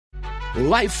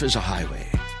Life is a highway,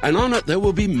 and on it there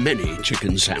will be many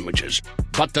chicken sandwiches.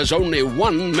 But there's only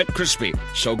one McCrispy.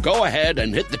 So go ahead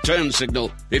and hit the turn signal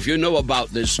if you know about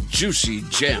this juicy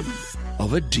gem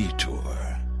of a detour.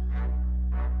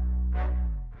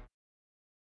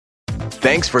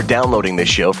 Thanks for downloading this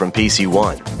show from PC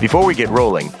One. Before we get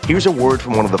rolling, here's a word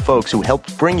from one of the folks who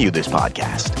helped bring you this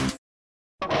podcast.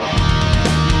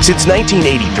 Since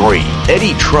 1983,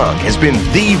 Eddie Trunk has been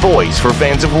the voice for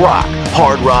fans of rock,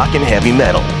 hard rock, and heavy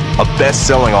metal. A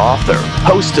best-selling author,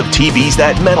 host of TV's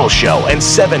That Metal Show and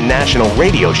 7 national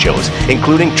radio shows,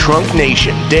 including Trunk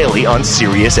Nation, daily on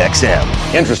Sirius XM.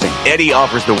 Interesting. Eddie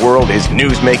offers the world his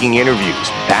news-making interviews,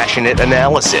 passionate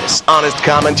analysis, honest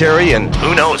commentary, and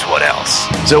who knows what else.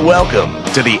 So welcome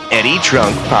to the Eddie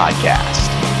Trunk Podcast.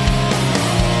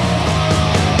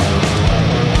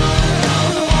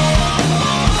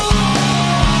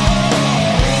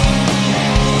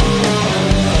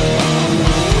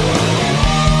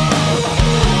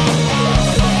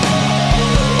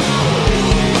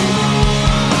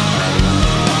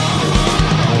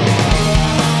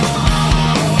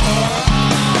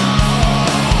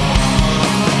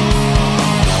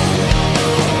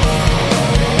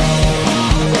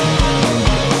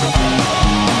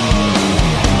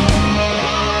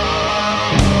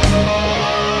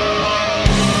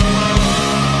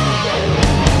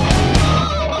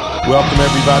 Welcome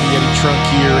everybody, Eddie Trunk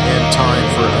here, and time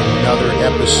for another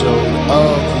episode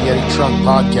of the Eddie Trunk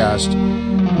Podcast,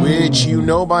 which you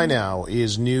know by now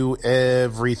is new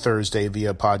every Thursday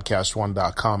via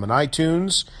podcast1.com and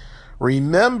iTunes.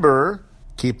 Remember,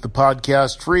 keep the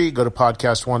podcast free. Go to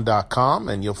podcast1.com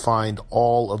and you'll find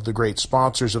all of the great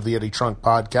sponsors of the Eddie Trunk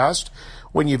Podcast.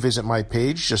 When you visit my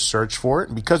page, just search for it,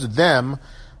 and because of them,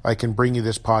 I can bring you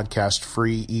this podcast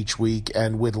free each week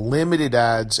and with limited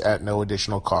ads at no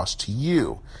additional cost to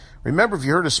you. Remember, if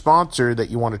you heard a sponsor that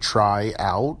you want to try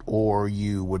out or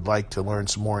you would like to learn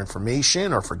some more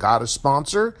information or forgot a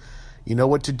sponsor, you know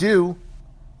what to do.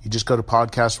 You just go to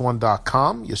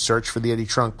podcast1.com, you search for the Eddie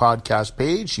Trunk Podcast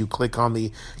page, you click on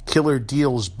the Killer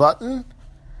Deals button,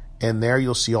 and there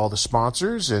you'll see all the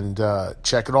sponsors and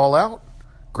check it all out.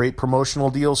 Great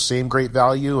promotional deals, same great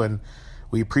value, and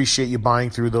we appreciate you buying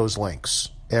through those links.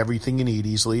 Everything you need,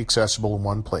 easily accessible in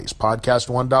one place.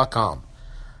 Podcast1.com,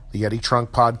 the Eddie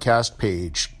Trunk Podcast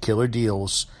page, Killer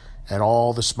Deals, and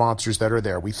all the sponsors that are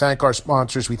there. We thank our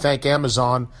sponsors. We thank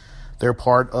Amazon. They're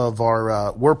part of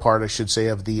our, we're part, I should say,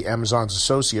 of the Amazon's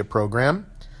Associate Program.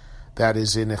 That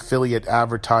is an affiliate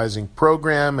advertising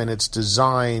program, and it's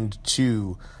designed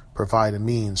to provide a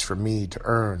means for me to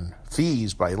earn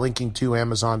fees by linking to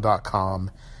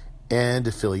Amazon.com and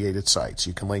affiliated sites.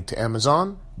 You can link to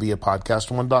Amazon via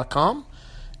podcast1.com,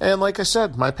 and like I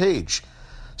said, my page.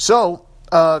 So,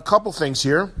 a couple things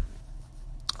here.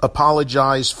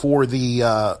 Apologize for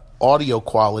the audio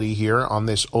quality here on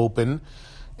this open,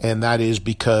 and that is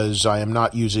because I am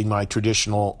not using my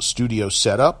traditional studio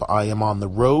setup. I am on the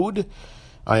road.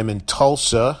 I am in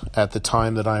Tulsa at the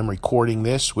time that I am recording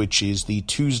this, which is the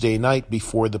Tuesday night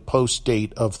before the post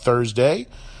date of Thursday.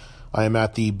 I am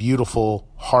at the beautiful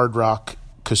Hard Rock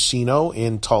Casino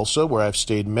in Tulsa, where I've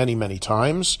stayed many, many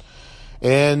times.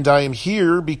 And I am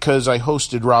here because I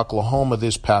hosted Rocklahoma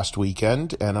this past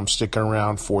weekend, and I'm sticking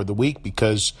around for the week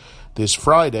because this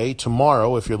Friday,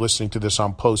 tomorrow, if you're listening to this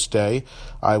on post day,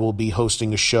 I will be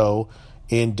hosting a show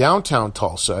in downtown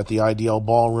Tulsa at the IDL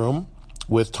Ballroom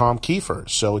with Tom Kiefer.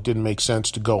 So it didn't make sense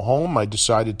to go home. I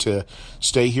decided to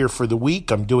stay here for the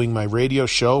week. I'm doing my radio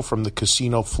show from the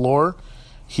casino floor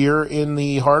here in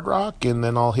the Hard Rock, and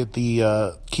then I'll hit the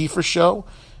Kiefer show,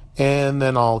 and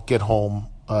then I'll get home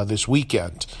this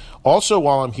weekend. Also,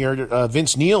 while I'm here,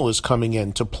 Vince Neil is coming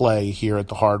in to play here at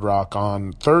the Hard Rock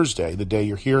on Thursday, the day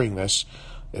you're hearing this,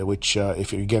 which,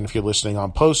 if you're listening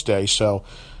on post day, so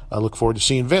I look forward to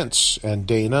seeing Vince and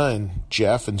Dana and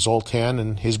Jeff and Zoltan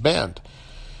and his band.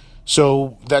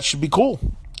 So that should be cool.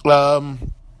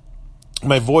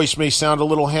 My voice may sound a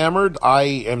little hammered. I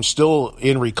am still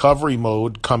in recovery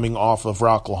mode coming off of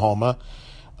Rocklahoma.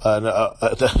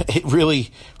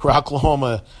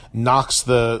 Rocklahoma knocks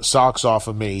the socks off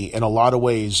of me in a lot of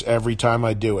ways every time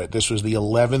I do it. This was the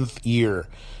 11th year,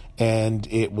 and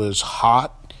it was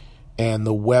hot, and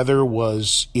the weather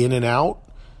was in and out,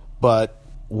 but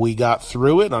we got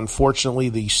through it. Unfortunately,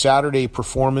 the Saturday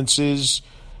performances,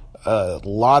 a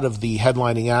lot of the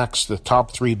headlining acts, the top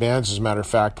 3 bands, as a matter of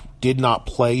fact, did not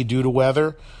play due to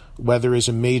weather. Weather is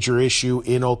a major issue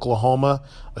in Oklahoma,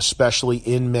 especially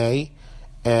in May.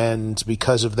 And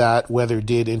because of that, weather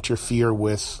did interfere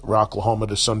with Rocklahoma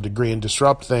to some degree and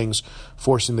disrupt things,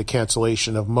 forcing the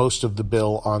cancellation of most of the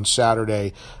bill on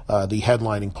Saturday, the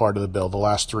headlining part of the bill, the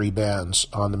last 3 bands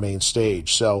on the main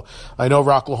stage. So I know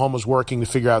Rocklahoma's working to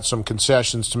figure out some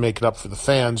concessions to make it up for the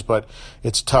fans, but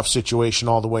it's a tough situation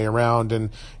all the way around,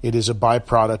 and it is a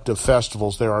byproduct of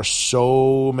festivals. There are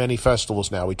so many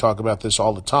festivals now. We talk about this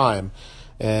all the time.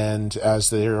 And as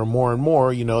there are more and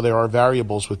more, there are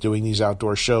variables with doing these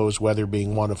outdoor shows, weather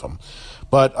being one of them.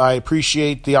 But I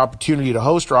appreciate the opportunity to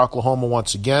host Rocklahoma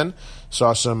once again.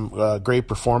 Saw some great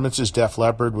performances. Def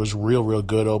Leppard was real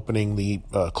good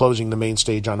closing the main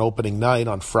stage on opening night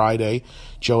on Friday.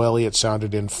 Joe Elliott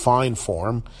sounded in fine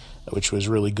form, which was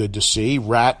really good to see.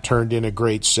 Rat turned in a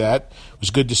great set. It was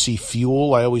good to see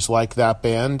Fuel. I always like that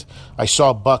band. I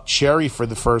saw Buckcherry for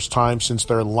the first time since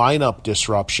their lineup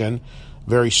disruption.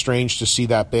 Very strange to see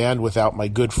that band without my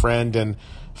good friend and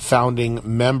co-founding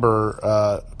member,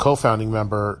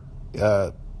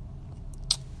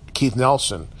 Keith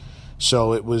Nelson.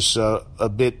 So it was a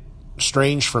bit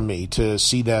strange for me to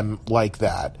see them like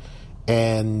that.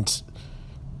 And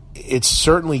it's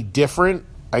certainly different.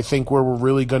 I think where we're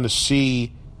really going to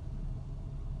see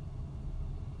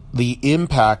the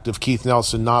impact of Keith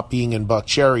Nelson not being in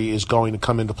Buckcherry is going to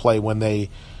come into play when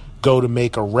they go to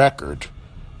make a record,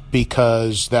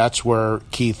 because that's where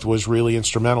Keith was really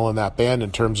instrumental in that band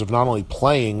in terms of not only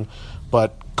playing,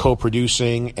 but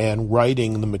co-producing and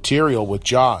writing the material with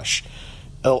Josh.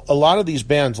 A lot of these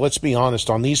bands, let's be honest,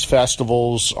 on these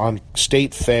festivals, on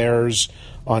state fairs,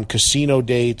 on casino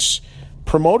dates,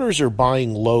 promoters are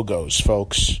buying logos,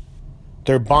 folks.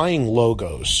 They're buying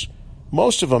logos.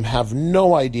 Most of them have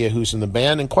no idea who's in the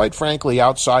band, and quite frankly,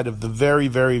 outside of the very,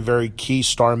 very, very key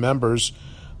star members,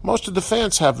 most of the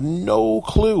fans have no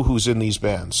clue who's in these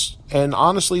bands. And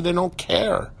honestly, they don't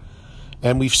care.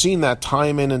 And we've seen that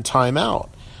time in and time out.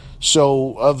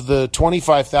 So of the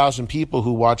 25,000 people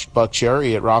who watched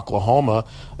Buckcherry at Rocklahoma,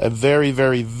 a very,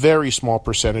 very, very small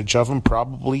percentage of them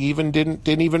probably even didn't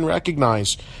even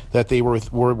recognize that they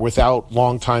were without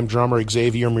longtime drummer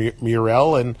Xavier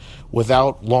Murrell and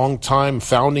without longtime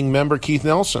founding member Keith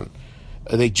Nelson.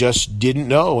 They just didn't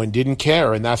know and didn't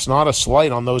care, and that's not a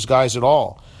slight on those guys at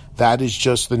all. That is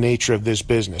just the nature of this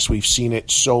business. We've seen it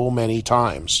so many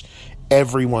times.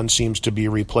 Everyone seems to be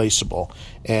replaceable.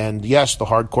 And yes, the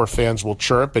hardcore fans will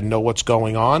chirp and know what's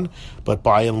going on, but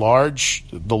by and large,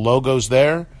 the logo's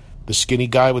there, the skinny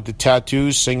guy with the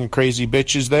tattoos singing Crazy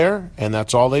Bitch is there, and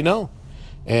that's all they know.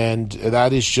 And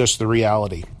that is just the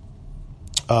reality.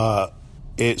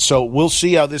 So we'll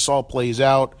see how this all plays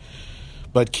out.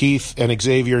 But Keith and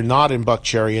Xavier not in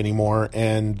Buckcherry anymore,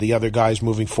 and the other guys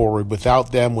moving forward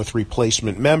without them with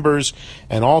replacement members.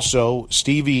 And also,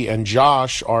 Stevie and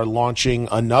Josh are launching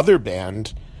another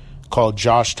band called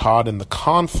Josh Todd and the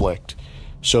Conflict.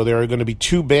 So there are going to be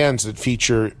 2 bands that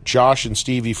feature Josh and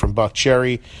Stevie from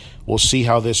Buckcherry. We'll see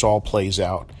how this all plays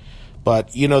out.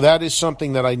 But, that is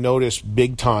something that I noticed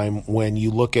big time when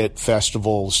you look at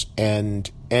festivals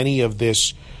and any of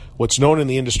this, what's known in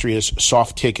the industry as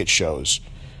soft ticket shows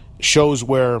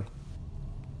where,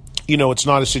 it's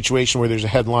not a situation where there's a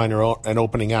headline or an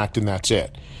opening act and that's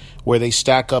it, where they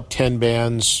stack up 10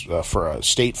 bands for a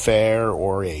state fair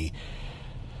or a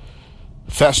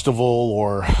festival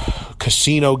or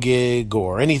casino gig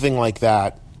or anything like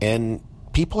that, and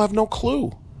people have no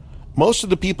clue. Most of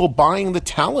the people buying the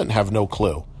talent have no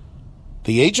clue.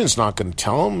 The agent's not going to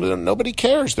tell them. Nobody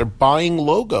cares. They're buying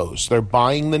logos. They're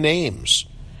buying the names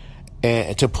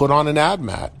and to put on an ad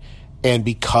mat. And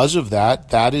because of that,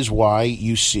 that is why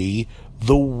you see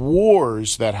the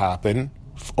wars that happen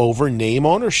over name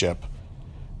ownership.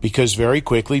 Because very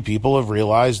quickly people have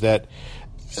realized that,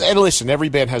 and listen, every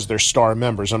band has their star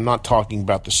members. I'm not talking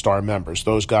about the star members.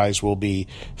 Those guys will be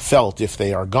felt if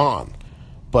they are gone.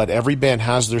 But every band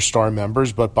has their star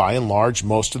members, but by and large,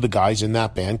 most of the guys in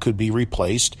that band could be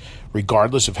replaced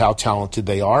regardless of how talented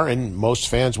they are, and most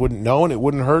fans wouldn't know, and it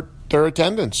wouldn't hurt their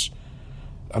attendance.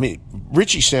 I mean,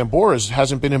 Richie Sambora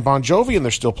hasn't been in Bon Jovi, and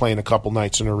they're still playing a couple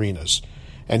nights in arenas.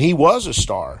 And he was a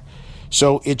star.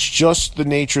 So it's just the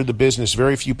nature of the business.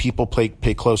 Very few people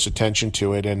pay close attention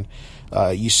to it, and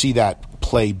you see that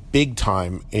play big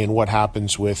time in what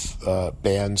happens with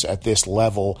bands at this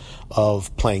level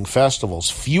of playing festivals.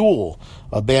 Fuel,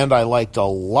 a band I liked a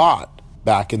lot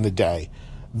back in the day.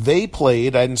 They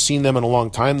played, I hadn't seen them in a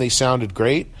long time, they sounded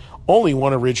great. Only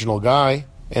one original guy,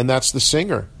 and that's the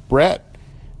singer, Brett.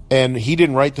 And he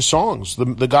didn't write the songs.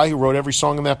 The guy who wrote every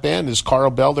song in that band is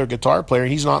Carl Bell, their guitar player,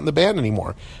 and he's not in the band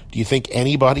anymore. Do you think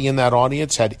anybody in that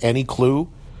audience had any clue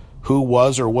who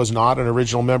was or was not an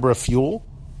original member of Fuel?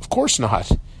 Of course not.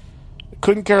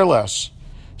 Couldn't care less.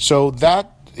 So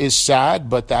that is sad,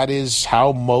 but that is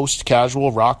how most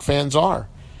casual rock fans are.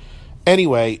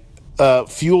 Anyway,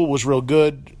 Fuel was real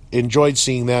good. Enjoyed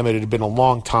seeing them. It had been a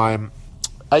long time.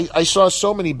 I saw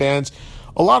so many bands.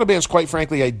 A lot of bands, quite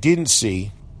frankly, I didn't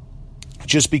see.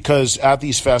 Just because at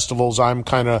these festivals, I'm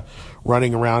kind of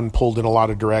running around and pulled in a lot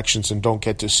of directions and don't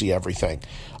get to see everything.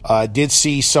 I did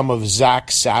see some of Zakk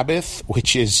Sabbath,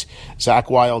 which is Zakk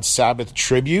Wylde's Sabbath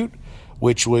tribute,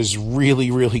 which was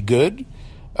really, really good.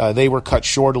 They were cut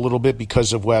short a little bit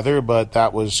because of weather, but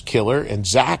that was killer. And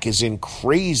Zakk is in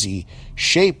crazy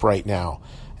shape right now.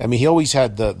 I mean, he always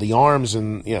had the arms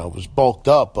and, was bulked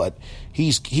up, but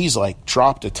he's like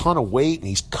dropped a ton of weight and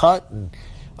he's cut, and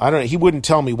I don't know. He wouldn't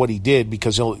tell me what he did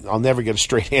because I'll never get a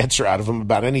straight answer out of him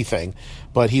about anything.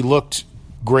 But he looked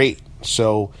great,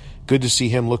 so good to see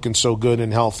him looking so good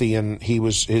and healthy. And he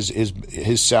was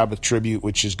his Sabbath tribute,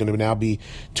 which is going to now be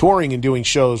touring and doing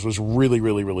shows, was really,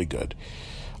 really, really good.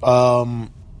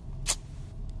 Jackyl.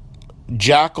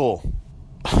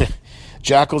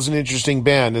 Jackal's an interesting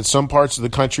band. In some parts of the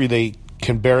country, they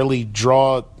can barely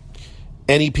draw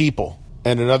any people,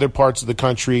 and in other parts of the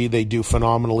country, they do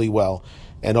phenomenally well.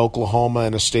 And Oklahoma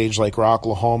and a stage like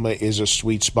Rocklahoma is a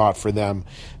sweet spot for them.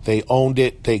 They owned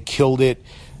it. They killed it.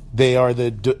 They are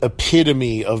the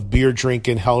epitome of beer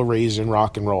drinking, hell-raising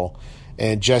rock and roll.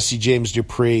 And Jesse James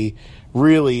Dupree,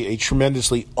 really a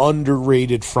tremendously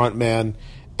underrated frontman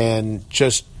and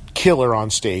just killer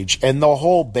on stage. And the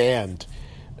whole band,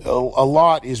 a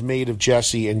lot is made of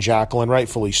Jesse and Jackyl, and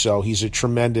rightfully so. He's a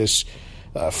tremendous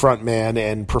frontman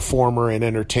and performer and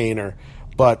entertainer.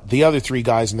 But the other three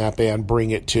guys in that band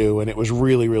bring it too, and it was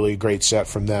really, really a great set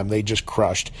from them. They just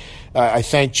crushed. I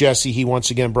thank Jesse. He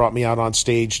once again brought me out on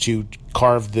stage to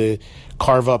carve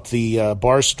up the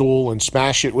bar stool and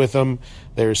smash it with him.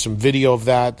 There's some video of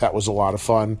that. That was a lot of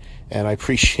fun, and I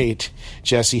appreciate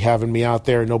Jesse having me out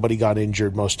there. Nobody got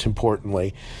injured, most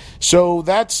importantly. So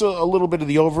that's a little bit of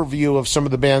the overview of some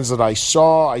of the bands that I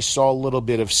saw. I saw a little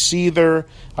bit of Seether.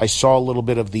 I saw a little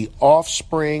bit of The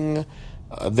Offspring.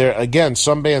 There again,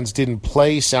 some bands didn't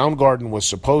play. Soundgarden was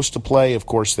supposed to play. Of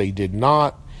course, they did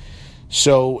not.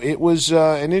 So it was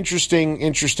an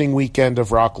interesting weekend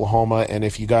of Rocklahoma. And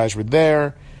if you guys were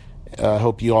there, I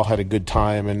hope you all had a good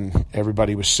time and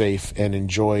everybody was safe and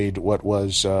enjoyed what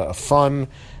was a fun,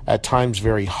 at times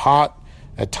very hot,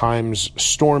 at times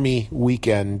stormy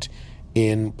weekend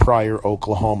in Pryor,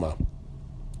 Oklahoma.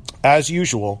 As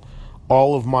usual,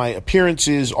 all of my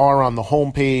appearances are on the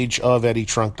homepage of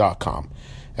EddieTrunk.com.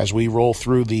 As we roll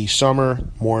through the summer,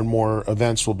 more and more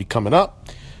events will be coming up.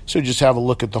 So just have a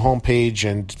look at the homepage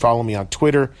and follow me on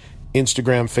Twitter,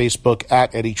 Instagram, Facebook,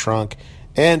 at Eddie Trunk.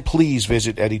 And please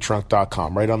visit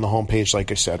EddieTrunk.com. Right on the homepage,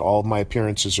 like I said, all of my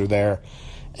appearances are there.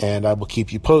 And I will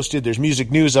keep you posted. There's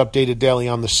music news updated daily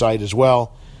on the site as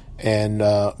well. And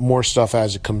more stuff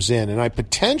as it comes in. And I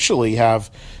potentially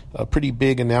have a pretty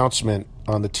big announcement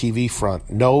on the TV front.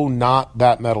 No, not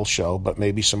That Metal Show, but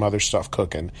maybe some other stuff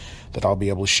cooking that I'll be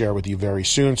able to share with you very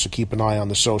soon. So keep an eye on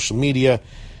the social media.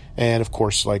 And, of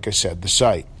course, like I said, the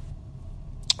site.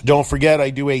 Don't forget, I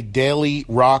do a daily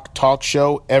rock talk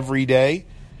show every day,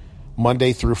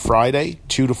 Monday through Friday,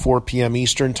 2 to 4 p.m.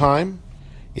 Eastern Time.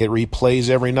 It replays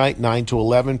every night, 9 to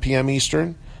 11 p.m.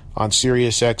 Eastern, on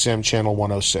Sirius XM Channel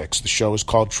 106. The show is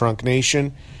called Trunk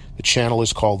Nation. The channel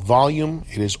is called Volume.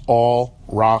 It is all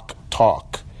rock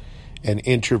talk and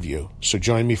interview. So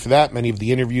join me for that. Many of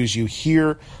the interviews you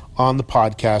hear on the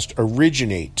podcast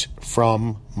originate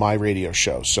from my radio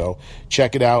show. So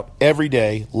check it out every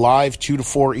day, live 2 to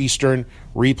 4 Eastern,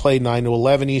 replay 9 to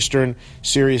 11 Eastern,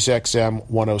 Sirius XM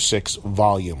 106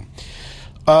 Volume.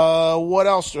 What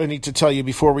else do I need to tell you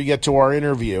before we get to our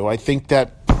interview? I think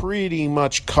that pretty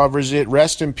much covers it.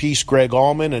 Rest in peace, Greg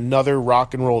Allman, another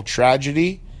rock and roll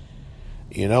tragedy.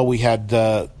 You know, we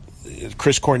had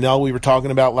Chris Cornell we were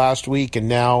talking about last week, and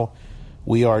now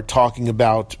we are talking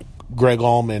about Greg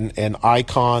Allman, an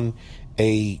icon,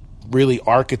 a really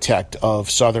architect of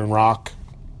Southern rock,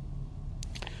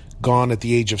 gone at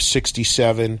the age of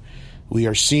 67. We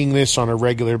are seeing this on a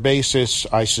regular basis.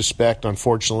 I suspect,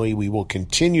 unfortunately, we will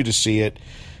continue to see it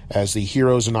as the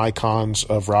heroes and icons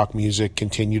of rock music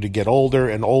continue to get older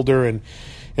and older. And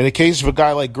in the case of a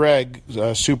guy like Greg,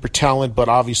 super talent, but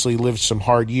obviously lived some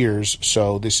hard years,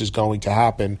 so this is going to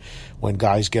happen when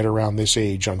guys get around this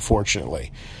age,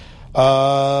 unfortunately.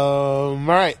 All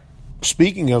right.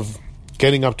 Speaking of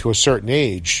getting up to a certain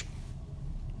age,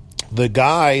 the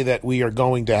guy that we are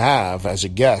going to have as a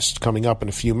guest coming up in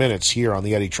a few minutes here on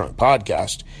the Eddie Trunk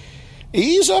Podcast,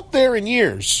 he's up there in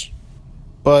years,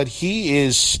 but he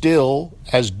is still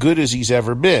as good as he's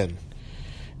ever been.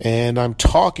 and I'm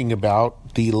talking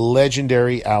about the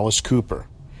legendary Alice Cooper.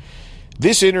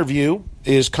 This interview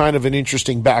is kind of an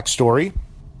interesting backstory.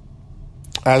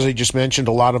 As I just mentioned,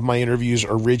 a lot of my interviews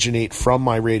originate from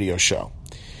my radio show.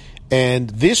 And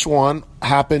this one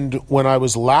happened when I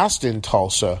was last in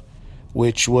Tulsa,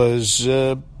 which was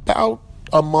about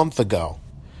a month ago.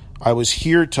 I was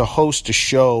here to host a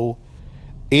show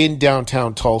in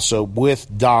downtown Tulsa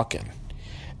with Dokken.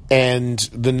 And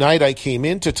the night I came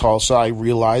into Tulsa, I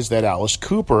realized that Alice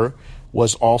Cooper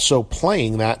was also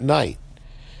playing that night.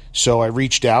 So I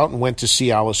reached out and went to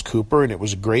see Alice Cooper, and it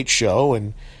was a great show,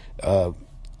 and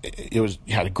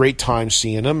had a great time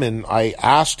seeing him. And I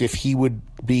asked if he would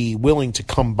be willing to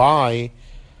come by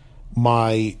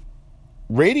my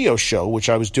radio show, which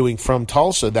I was doing from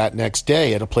Tulsa that next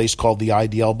day at a place called the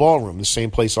IDL Ballroom, the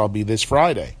same place I'll be this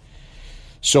Friday.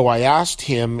 So I asked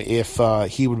him if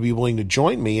he would be willing to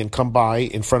join me and come by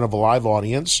in front of a live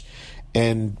audience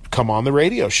and come on the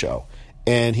radio show.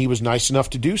 And he was nice enough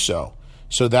to do so.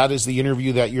 So that is the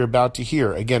interview that you're about to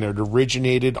hear. Again, it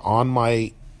originated on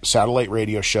my satellite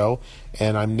radio show,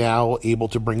 and I'm now able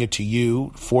to bring it to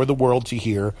you for the world to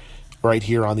hear right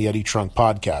here on the Eddie Trunk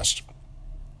Podcast.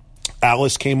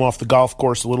 Alice came off the golf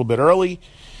course a little bit early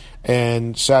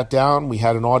and sat down. We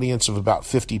had an audience of about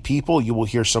 50 people. You will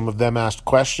hear some of them ask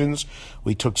questions.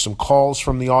 We took some calls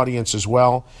from the audience as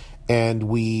well, and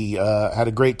we had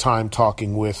a great time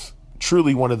talking with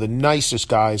truly one of the nicest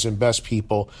guys and best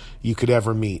people you could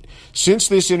ever meet. Since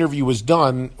this interview was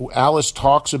done, Alice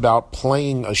talks about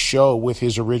playing a show with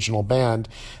his original band.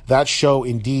 That show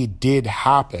indeed did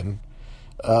happen.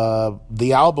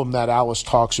 The album that Alice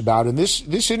talks about, and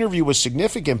this interview was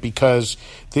significant because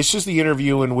this is the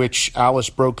interview in which Alice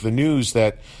broke the news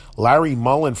that Larry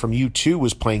Mullen from U2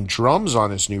 was playing drums on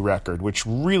his new record, which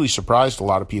really surprised a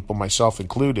lot of people, myself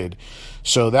included.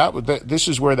 So this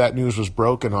is where that news was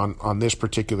broken on this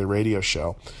particular radio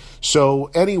show.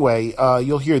 So anyway,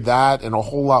 you'll hear that and a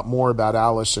whole lot more about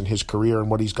Alice and his career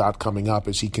and what he's got coming up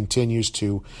as he continues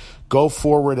to go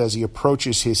forward as he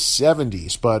approaches his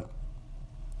 70s. But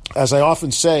as I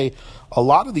often say, a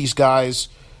lot of these guys,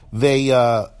 you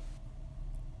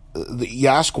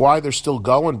ask why they're still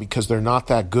going because they're not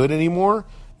that good anymore.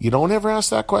 You don't ever ask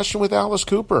that question with Alice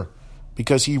Cooper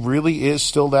because he really is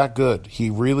still that good. He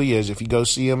really is. If you go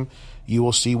see him, you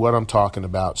will see what I'm talking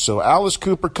about. So Alice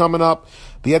Cooper coming up.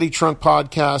 The Eddie Trunk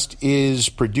Podcast is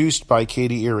produced by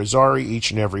Katie Irizarry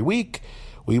each and every week.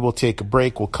 We will take a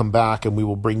break. We'll come back and we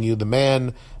will bring you the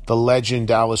man, the legend,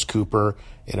 Alice Cooper,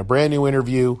 in a brand new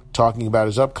interview talking about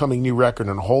his upcoming new record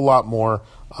and a whole lot more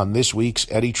on this week's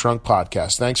Eddie Trunk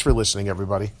Podcast. Thanks for listening,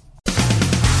 everybody.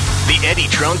 The Eddie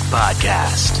Trunk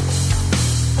Podcast.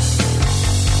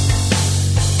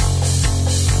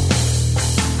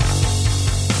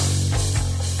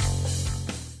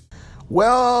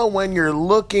 Well, when you're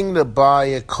looking to buy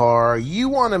a car, you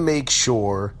want to make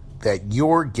sure that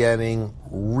you're getting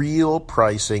real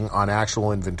pricing on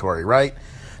actual inventory, right?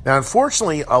 Now,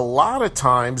 unfortunately, a lot of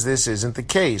times this isn't the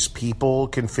case. People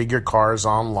configure cars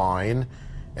online,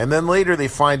 and then later they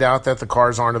find out that the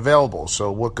cars aren't available.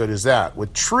 So what good is that?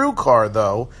 With TrueCar,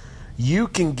 though, you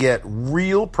can get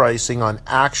real pricing on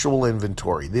actual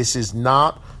inventory. This is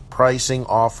not pricing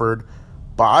offered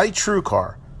by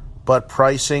TrueCar, but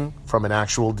pricing from an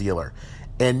actual dealer.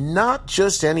 And not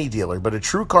just any dealer, but a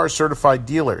TrueCar certified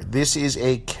dealer. This is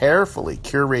a carefully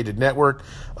curated network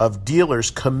of dealers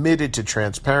committed to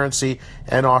transparency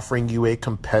and offering you a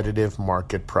competitive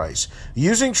market price.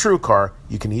 Using TrueCar,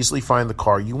 you can easily find the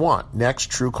car you want. Next,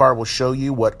 TrueCar will show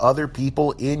you what other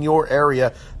people in your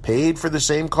area paid for the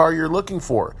same car you're looking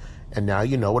for. And now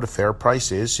you know what a fair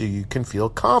price is, so you can feel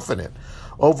confident.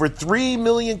 Over 3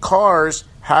 million cars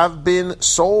have been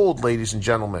sold, ladies and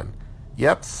gentlemen.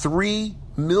 Yep, 3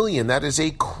 million. That is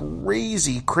a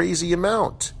crazy, crazy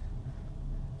amount.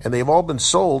 And they've all been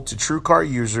sold to TrueCar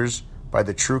users by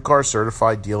the TrueCar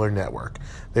Certified Dealer Network.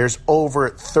 There's over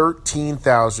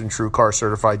 13,000 TrueCar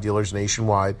Certified dealers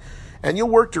nationwide, and you'll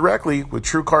work directly with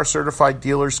TrueCar Certified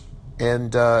dealers,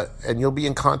 and you'll be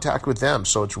in contact with them.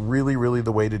 So it's really, really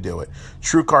the way to do it.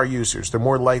 TrueCar users, they're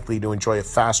more likely to enjoy a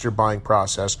faster buying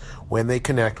process when they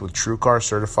connect with TrueCar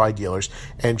Certified dealers.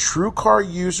 And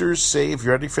TrueCar users save,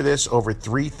 you ready for this, over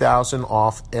 $3,000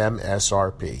 off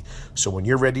MSRP. So when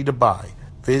you're ready to buy,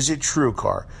 visit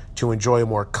TrueCar to enjoy a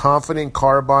more confident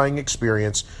car buying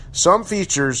experience. Some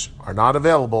features are not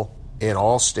available in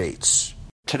all states.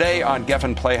 Today on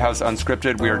Geffen Playhouse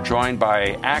Unscripted, we are joined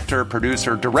by actor,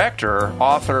 producer, director,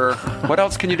 author. What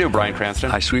else can you do, Bryan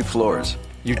Cranston? I sweep floors.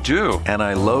 You do? And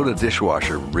I load a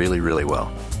dishwasher really, really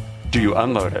well. Do you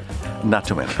unload it? Not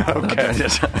too many. Okay.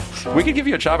 We could give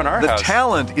you a job in our house. The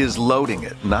talent is loading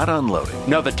it, not unloading.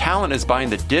 No, the talent is buying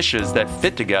the dishes that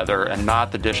fit together and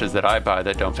not the dishes that I buy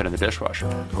that don't fit in the dishwasher.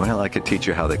 Well, I could teach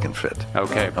you how they can fit.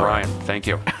 Okay, Brian, thank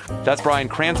you. That's Bryan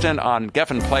Cranston on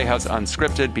Geffen Playhouse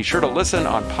Unscripted. Be sure to listen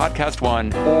on Podcast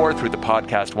One or through the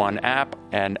Podcast One app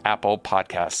and Apple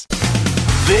Podcasts.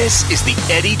 This is the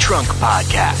Eddie Trunk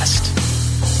Podcast.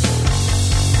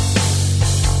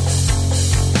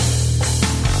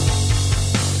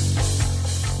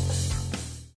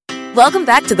 Welcome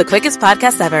back to the quickest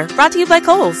podcast ever, brought to you by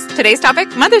Kohl's. Today's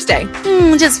topic, Mother's Day.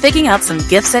 Just picking out some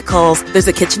gifts at Kohl's. There's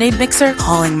a KitchenAid mixer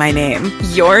calling my name.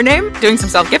 Your name? Doing some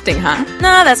self-gifting, huh?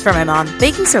 Nah, that's for my mom.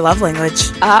 Baking's her love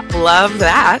language. Love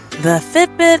that. The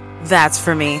Fitbit, that's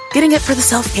for me. Getting it for the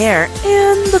self-care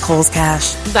and the Kohl's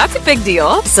cash. That's a big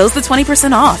deal. So's the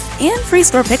 20% off and free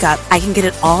store pickup. I can get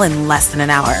it all in less than an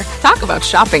hour. Talk about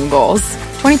shopping goals.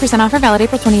 20% offer valid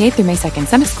April 28th through May 2nd.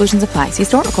 Some exclusions apply. See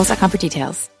store or Kohl's.com for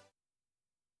details.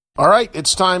 All right,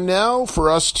 it's time now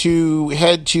for us to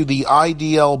head to the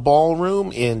IDL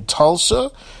Ballroom in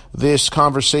Tulsa. This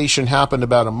conversation happened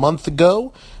about a month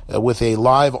ago with a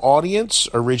live audience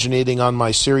originating on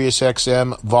my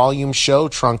SiriusXM volume show,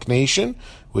 Trunk Nation,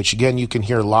 which, again, you can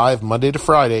hear live Monday to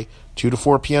Friday, 2 to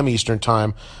 4 p.m. Eastern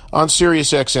Time on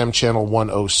SiriusXM Channel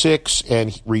 106 and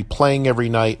replaying every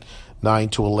night 9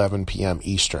 to 11 p.m.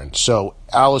 Eastern. So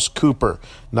Alice Cooper,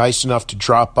 nice enough to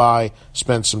drop by,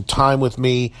 spend some time with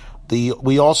me.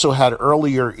 We also had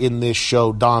earlier in this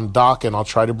show Don Dokken. I'll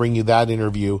try to bring you that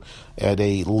interview at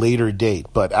a later date.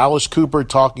 But Alice Cooper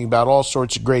talking about all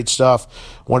sorts of great stuff.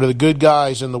 One of the good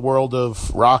guys in the world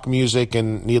of rock music,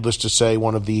 and needless to say,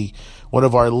 one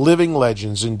of our living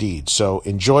legends indeed. So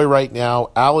enjoy right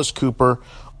now Alice Cooper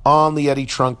on the Eddie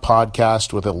Trunk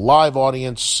Podcast with a live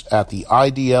audience at the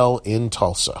IDL in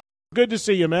Tulsa. Good to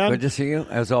see you, man. Good to see you,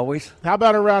 as always. How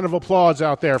about a round of applause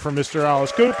out there for Mr.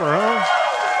 Alice Cooper, huh?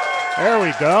 There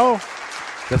we go.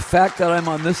 The fact that I'm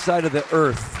on this side of the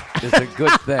earth is a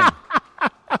good thing.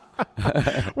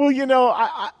 Well, you know,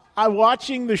 I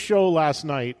watching the show last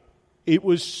night, it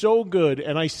was so good,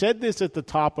 and I said this at the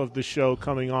top of the show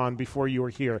coming on before you were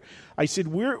here. I said,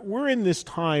 we're in this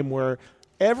time where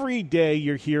every day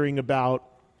you're hearing about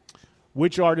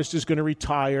which artist is going to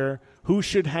retire, who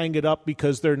should hang it up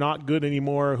because they're not good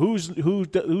anymore, who's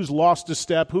lost a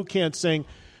step, who can't sing.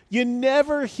 You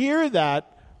never hear that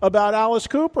about Alice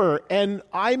Cooper, and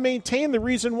I maintain the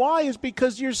reason why is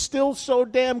because you're still so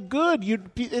damn good.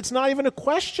 It's not even a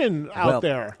question out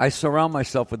there. I surround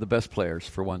myself with the best players,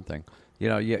 for one thing. You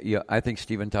know, I think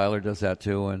Steven Tyler does that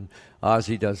too, and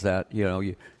Ozzy does that. You know,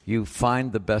 you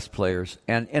find the best players,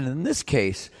 and in this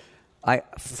case, I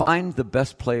find the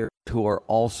best players who are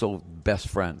also best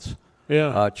friends.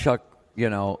 Yeah, Chuck, is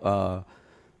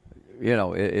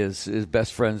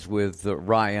best friends with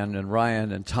Ryan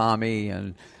and Tommy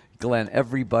and Glenn.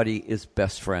 Everybody is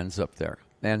best friends up there.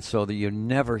 And so that you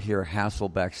never hear hassle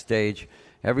backstage.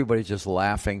 Everybody's just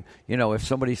laughing. You know, if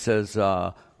somebody says,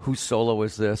 whose solo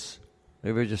is this?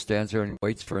 Everybody just stands there and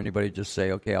waits for anybody to just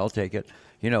say, okay, I'll take it.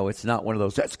 You know, it's not one of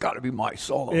those, that's got to be my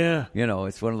solo. Yeah. You know,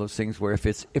 it's one of those things where if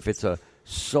it's a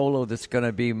solo that's going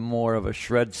to be more of a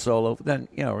shred solo, then,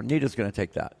 you know, Nita's going to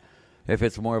take that. If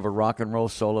it's more of a rock and roll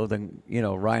solo, then, you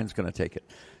know, Ryan's going to take it.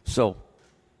 So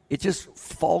it just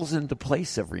falls into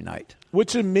place every night.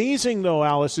 What's amazing, though,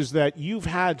 Alice, is that you've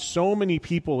had so many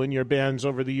people in your bands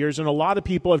over the years, and a lot of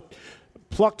people have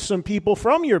plucked some people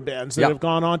from your bands that have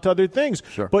gone on to other things.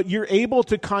 Sure. But you're able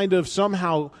to kind of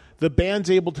somehow, the band's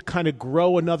able to kind of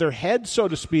grow another head, so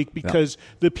to speak, because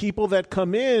the people that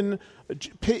come in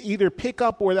either pick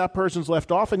up where that person's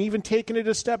left off and even taking it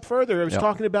a step further. I was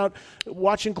talking about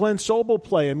watching Glenn Sobel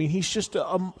play. I mean, he's just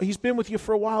he's been with you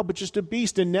for a while, but just a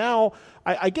beast. And now,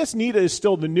 I guess Nita is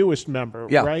still the newest member,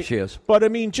 right? Yeah, she is. But, I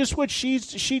mean, just what she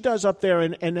does up there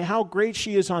and how great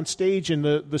she is on stage and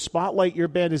the spotlight your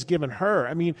band has given her.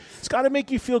 I mean, it's got to make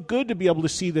you feel good to be able to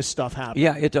see this stuff happen.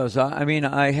 Yeah, it does. I mean,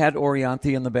 I had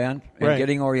Orianthi in the band, and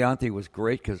getting Orianthi was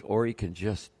great because Ori can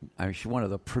she's one of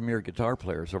the premier guitar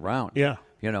players around. Yeah.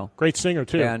 You know, great singer,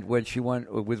 too. And when she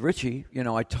went with Richie, you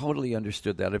know, I totally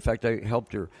understood that. In fact, I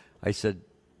helped her. I said,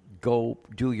 go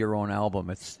do your own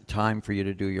album. It's time for you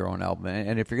to do your own album.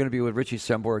 And if you're going to be with Richie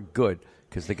Sambora, good,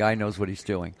 because the guy knows what he's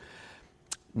doing.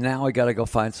 Now I got to go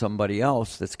find somebody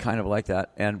else that's kind of like that.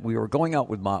 And we were going out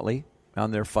with Motley on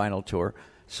their final tour.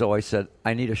 So I said,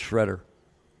 I need a shredder.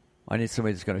 I need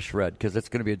somebody that's going to shred because it's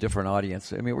going to be a different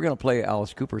audience. I mean, we're going to play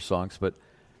Alice Cooper songs, but,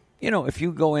 you know, if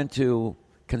you go into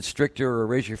Constrictor or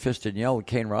Raise Your Fist and Yell with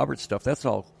Kane Roberts stuff, that's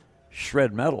all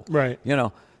shred metal. Right. You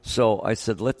know, so I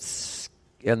said, let's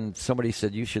and somebody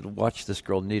said, you should watch this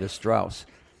girl, Nita Strauss.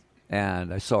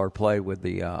 And I saw her play with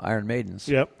the Iron Maidens.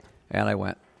 Yep. And I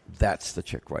went, that's the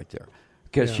chick right there.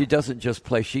 Because she doesn't just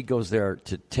play. She goes there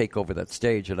to take over that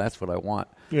stage, and that's what I want.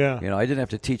 Yeah. I didn't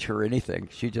have to teach her anything.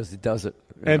 She just does it.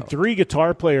 And 3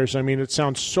 guitar players, I mean, it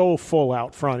sounds so full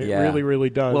out front. It really, really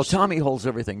does. Well, Tommy holds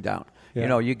everything down.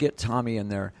 Yeah. You get Tommy in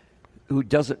there who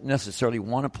doesn't necessarily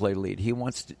want to play lead.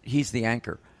 He's the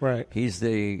anchor. Right. He's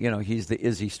the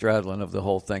Izzy Stradlin of the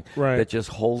whole thing. Right. That just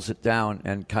holds it down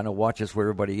and kind of watches where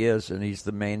everybody is, and he's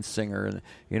the main singer,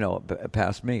 and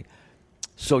past me.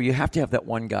 So you have to have that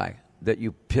one guy that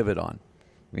you pivot on,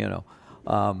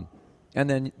 and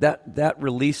then that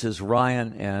releases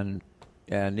Ryan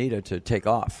and Nita to take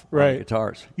off on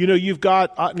guitars. You've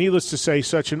got, needless to say,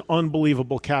 such an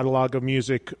unbelievable catalog of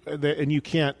music, and you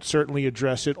can't certainly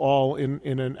address it all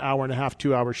in an hour and a half,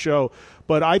 2-hour show.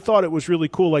 But I thought it was really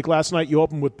cool. Like last night, you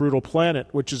opened with Brutal Planet,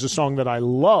 which is a song that I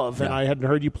love, and I hadn't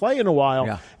heard you play in a while.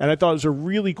 Yeah. And I thought it was a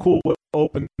really cool way to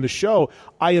open the show.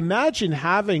 I imagine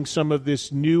having some of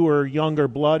this newer, younger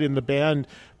blood in the band.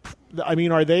 I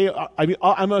mean, are they?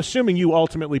 I'm assuming you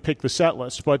ultimately pick the set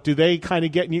list, but do they kind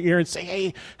of get in your ear and say,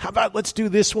 "Hey, how about let's do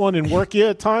this one," and work you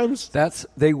at times?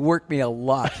 They work me a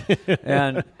lot,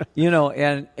 and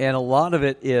and a lot of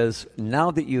it is now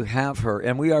that you have her,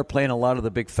 and we are playing a lot of the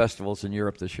big festivals in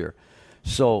Europe this year,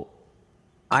 so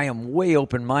I am way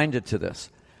open-minded to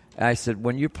this. And I said,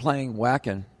 when you're playing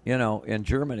Wacken, in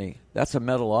Germany, that's a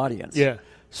metal audience. Yeah.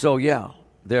 So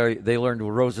they learned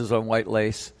Roses on White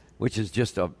Lace, which is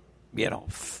just a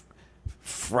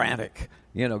frantic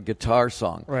guitar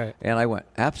song. Right. And I went,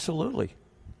 absolutely,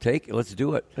 let's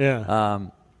do it. Yeah.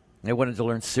 They wanted to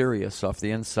learn Sirius from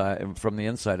the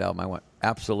Inside album. I went,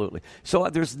 absolutely. So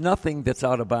there's nothing that's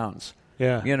out of bounds.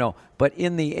 Yeah. But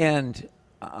in the end,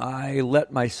 I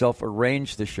let myself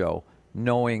arrange the show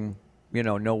knowing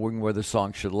where the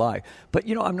song should lie. But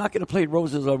I'm not going to play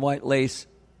Roses on White Lace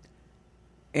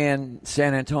in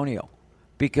San Antonio,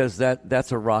 because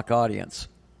that's a rock audience.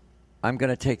 I'm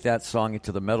going to take that song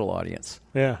into the metal audience.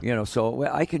 Yeah. So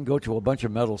I can go to a bunch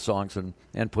of metal songs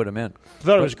and put them in. I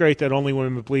thought it was great that Only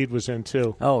Women Bleed was in,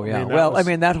 too. Oh, yeah.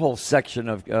 That whole section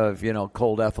of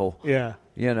Cold Ethel. Yeah.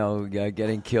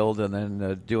 Getting killed and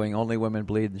then doing Only Women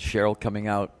Bleed and Cheryl coming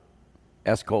out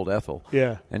as Cold Ethel.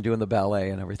 Yeah. And doing the ballet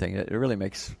and everything. It really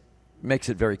makes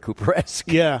it very Cooper-esque.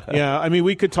 Yeah, yeah. I mean,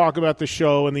 we could talk about the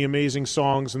show and the amazing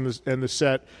songs and the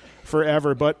set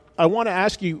forever, but I want to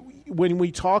ask you, when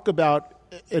we talk about,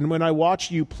 and when I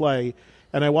watch you play,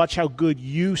 and I watch how good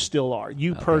you still are,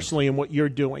 you personally, and what you're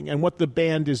doing, and what the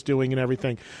band is doing and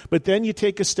everything, but then you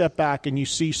take a step back and you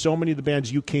see so many of the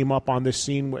bands you came up on this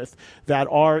scene with that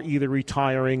are either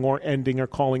retiring or ending or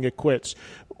calling it quits.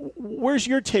 Where's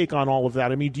your take on all of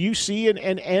that? I mean, do you see an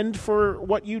end for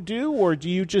what you do, or do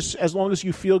you just, as long as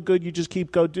you feel good, you just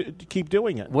keep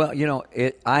doing it? Well,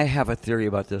 I have a theory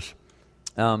about this.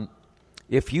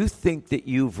 If you think that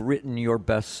you've written your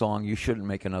best song, you shouldn't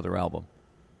make another album.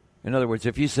 In other words,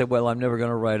 if you say, well, I'm never going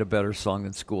to write a better song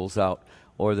than School's Out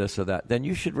or this or that, then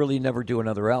you should really never do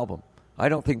another album. I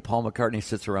don't think Paul McCartney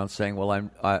sits around saying, well,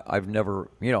 I've never,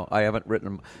 I haven't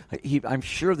written. I'm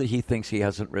sure that he thinks he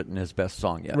hasn't written his best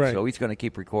song yet, right. So he's going to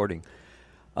keep recording.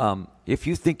 If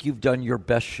you think you've done your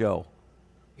best show,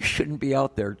 you shouldn't be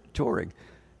out there touring,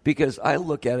 because I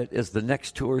look at it as the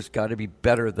next tour's got to be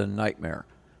better than Nightmare.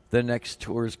 The next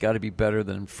tour's got to be better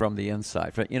than From the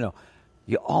Inside.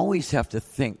 You always have to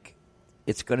think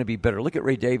it's going to be better. Look at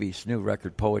Ray Davies' new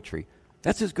record, Poetry.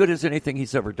 That's as good as anything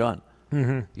he's ever done.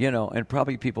 Mm-hmm. And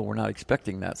probably people were not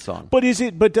expecting that song. But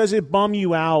does it bum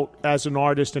you out as an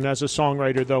artist and as a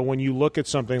songwriter, though, when you look at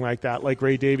something like that, like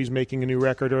Ray Davies making a new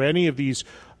record, or any of these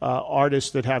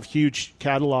artists that have huge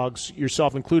catalogs,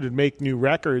 yourself included, make new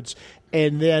records,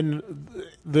 and then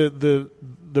the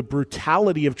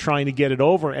brutality of trying to get it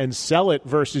over and sell it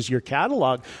versus your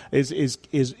catalog is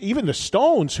even the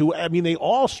Stones, who, I mean, they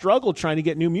all struggle trying to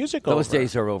get new music over. Those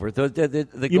days are over.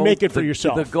 Make it for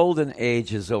yourself. The golden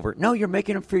age is over. No, you're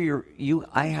making it for you.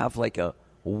 I have like a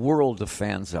world of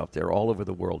fans out there all over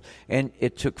the world, and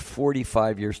it took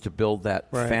 45 years to build that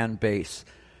fan base.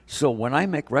 So when I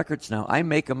make records now, I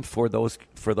make them for those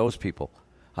people.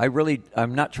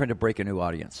 I'm not trying to break a new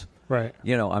audience. Right.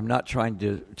 I'm not trying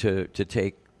to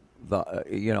take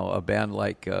a band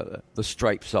like the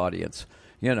Stripes audience,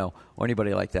 or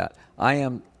anybody like that. I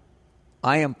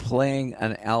am playing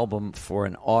an album for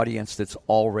an audience that's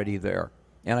already there.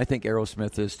 And I think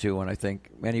Aerosmith is too, and I think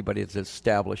anybody that's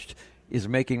established is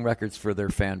making records for their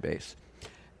fan base.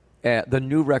 The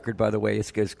new record, by the way,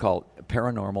 is called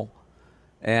Paranormal,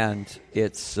 and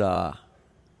it's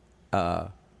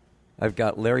I've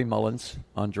got Larry Mullins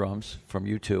on drums from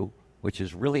U2, which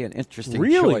is really an interesting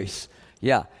Really? choice.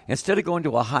 Yeah. Instead of going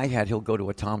to a hi-hat, he'll go to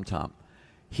a tom-tom.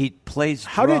 He plays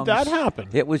drums. How did that happen?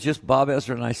 It was just Bob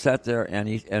Ezra and I sat there,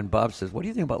 and Bob says, "What do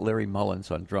you think about Larry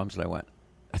Mullins on drums?" And I went,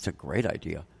 "That's a great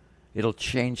idea. It'll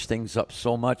change things up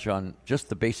so much on just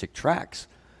the basic tracks,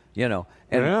 you know."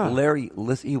 And Yeah. Larry,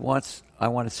 I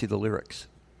want to see the lyrics.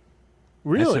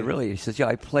 Really? I said, "Really?" He says, "Yeah,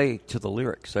 I play to the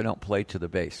lyrics. I don't play to the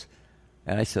bass."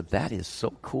 And I said, "That is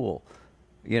so cool.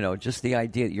 You know, just the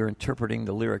idea that you're interpreting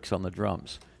the lyrics on the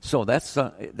drums." So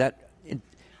that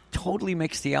totally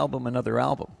makes the album another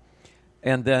album.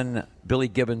 And then Billy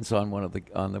Gibbons on one of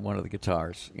the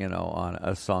guitars, you know, on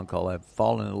a song called "I've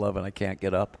Fallen in Love and I Can't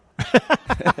Get Up."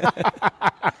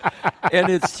 And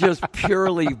it's just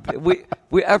purely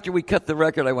we after we cut the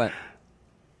record, I went,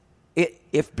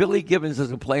 if Billy Gibbons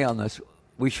doesn't play on this,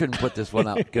 we shouldn't put this one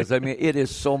out, because I mean it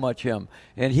is so much him.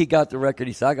 And he got the record.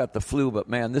 He said, "I got the flu, but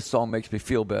man, this song makes me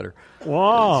feel better."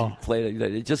 Wow! He played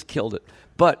it. It just killed it.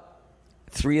 But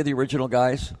 3 of the original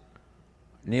guys,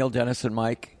 Neil, Dennis, and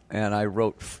Mike, and I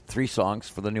wrote 3 songs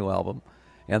for the new album,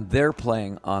 and they're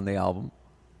playing on the album.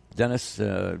 Dennis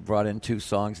brought in 2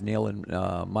 songs. Neil and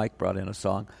Mike brought in a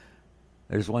song.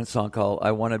 There's one song called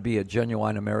 "I Want to Be a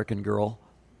Genuine American Girl."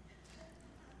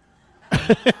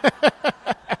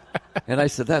 And I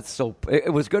said, that's so...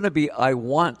 It was going to be, "I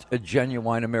want a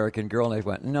genuine American girl." And I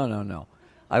went, no.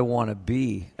 I want to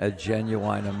be a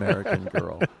genuine American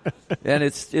girl. And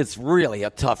it's really a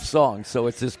tough song. So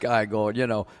it's this guy going, you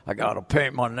know, "I got to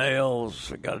paint my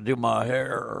nails. I got to do my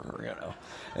hair," you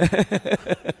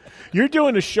know. You're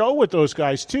doing a show with those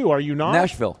guys, too, are you not?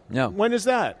 Nashville, yeah. When is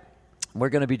that? We're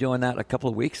going to be doing that in a couple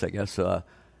of weeks, I guess.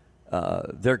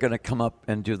 They're going to come up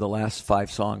and do the last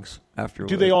 5 songs after.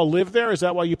 Do they all live there? Is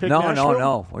that why you picked Nashville?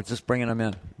 No. We're just bringing them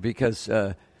in because,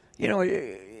 you know,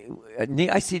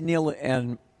 I see Neil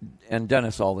and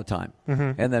Dennis all the time.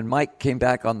 Mm-hmm. And then Mike came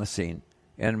back on the scene,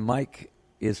 and Mike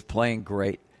is playing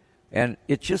great. And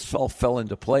it just all fell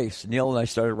into place. Neil and I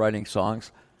started writing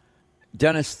songs.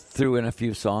 Dennis threw in a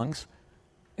few songs,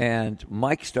 and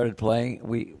Mike started playing.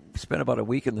 We spent about a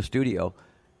week in the studio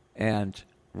and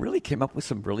really came up with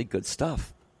some really good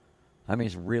stuff. I mean,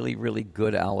 it's really, really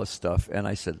good Alice stuff. And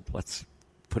I said, let's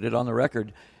put it on the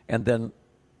record. And then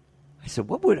I said,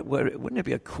 wouldn't it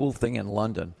be a cool thing in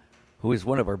London, who is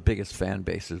one of our biggest fan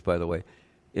bases, by the way?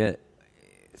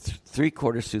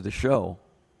 3/4 through the show,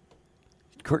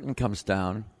 curtain comes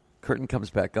down, curtain comes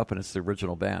back up, and it's the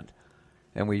original band.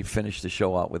 And we finished the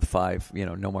show out with 5, you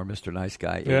know, "No More Mr. Nice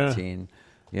Guy," 18,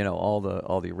 you know, all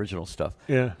the original stuff.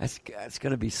 Yeah. It's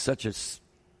going to be such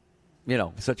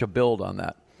a build on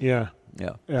that. Yeah.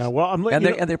 Yeah. Yeah. Well, and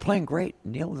they're playing great.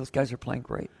 Neil and those guys are playing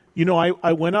great. You know,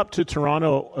 I went up to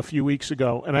Toronto a few weeks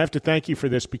ago, and I have to thank you for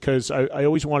this because I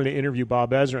always wanted to interview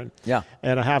Bob Ezrin. Yeah.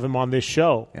 And I have him on this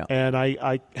show. Yeah. And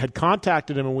I had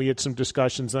contacted him, and we had some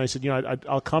discussions, and I said, you know,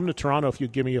 I'll come to Toronto if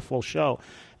you'd give me a full show.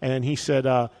 And he said,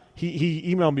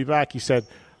 he emailed me back. He said,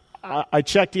 I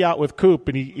checked you out with Coop,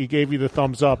 and he gave you the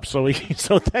thumbs up. So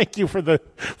so thank you for the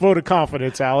vote of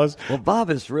confidence, Alice. Well, Bob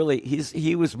is really,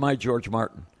 he was my George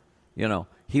Martin. You know,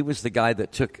 he was the guy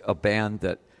that took a band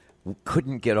that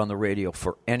couldn't get on the radio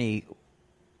for any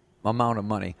amount of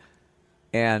money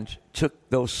and took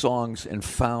those songs and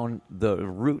found the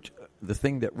root, the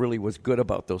thing that really was good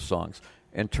about those songs,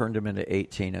 and turned them into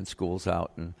 18 and Schools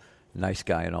Out and Nice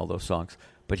Guy and all those songs.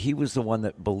 But he was the one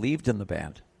that believed in the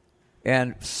band.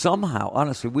 And somehow,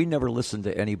 honestly, we never listened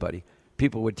to anybody.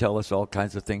 People would tell us all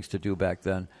kinds of things to do back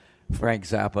then. Frank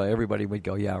Zappa, everybody would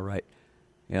go, "Yeah, right.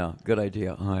 Yeah, good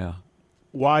idea. Oh, yeah."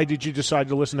 Why did you decide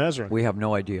to listen to Ezrin? We have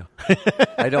no idea.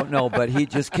 I don't know, but he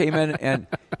just came in and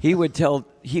he would come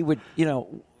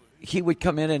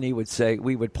in and he would say,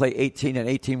 we would play 18 and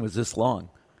 18 was this long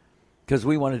because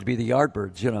we wanted to be the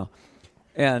Yardbirds, you know.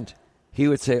 And he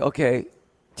would say, "Okay,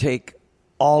 take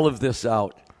all of this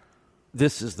out.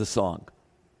 This is the song."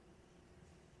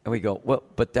 And we go, "Well,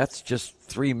 but that's just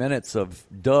 3 minutes of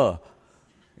duh."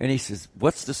 And he says,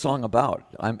 "What's the song about?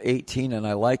 I'm 18 and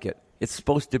I like it. It's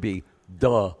supposed to be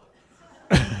duh."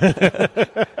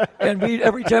 And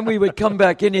every time we would come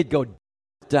back in, he'd go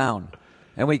down.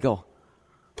 And we go,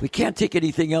 "We can't take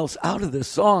anything else out of this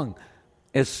song."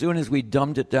 As soon as we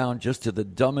dumbed it down just to the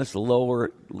dumbest,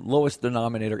 lowest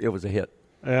denominator, it was a hit.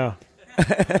 Yeah.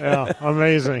 Yeah,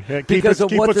 amazing. Because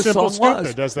of what the song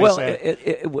stupid, was. as they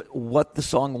say. What the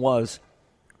song was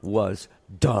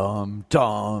dum,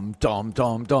 dum, dum,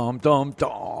 dum, dum, dum,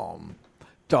 dum,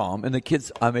 dum. And the kids,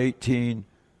 "I'm 18,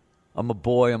 I'm a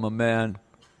boy, I'm a man."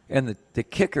 And the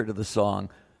kicker to the song,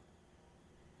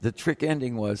 the trick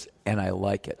ending was, "and I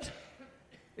like it."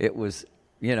 It was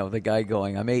the guy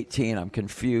going, I'm 18, I'm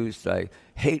confused, I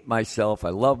hate myself, I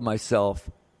love myself,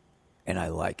 and I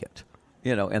like it.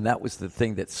 And that was the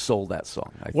thing that sold that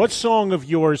song. What song of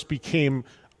yours became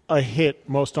a hit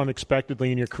most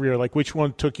unexpectedly in your career? Like, which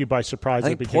one took you by surprise? I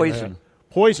think that became Poison. a hit?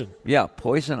 Poison. Yeah,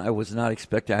 Poison I was not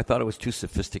expecting. I thought it was too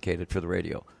sophisticated for the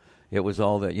radio. It was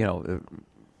all that,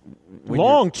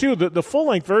 long, too. The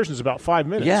full-length version is about 5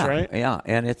 minutes, right? Yeah,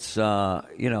 and it's,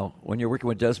 when you're working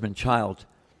with Desmond Child,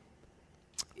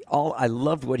 I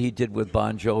loved what he did with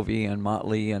Bon Jovi and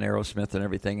Motley and Aerosmith and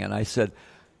everything, and I said,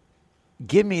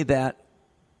 give me that,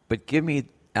 but give me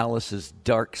Alice's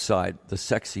dark side, the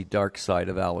sexy dark side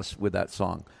of Alice with that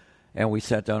song. And we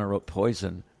sat down and wrote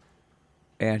Poison.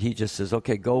 And he just says,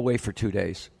 okay, go away for 2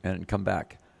 days and come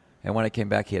back. And when I came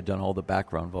back, he had done all the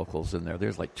background vocals in there.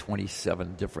 There's like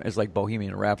 27 different. It's like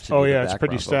Bohemian Rhapsody. Oh, yeah, it's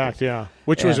pretty stacked, yeah.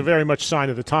 Which was a very much sign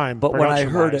of the time. But when I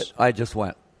heard it, I just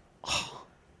went, oh,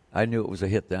 I knew it was a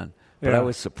hit then. But I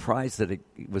was surprised that it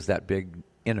was that big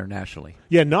internationally.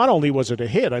 Yeah, not only was it a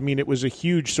hit, I mean, it was a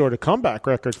huge sort of comeback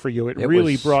record for you. It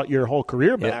really brought your whole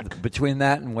career back. Between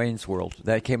that and Wayne's World.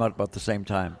 That came out about the same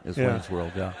time as Wayne's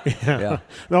World, yeah.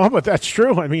 No, but that's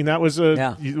true. I mean, that was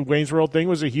Wayne's World thing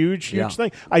was a huge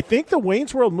thing. I think the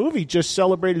Wayne's World movie just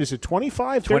celebrated, is it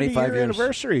 25 year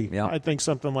anniversary? Yeah. I think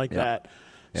something like that.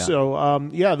 Yeah. So,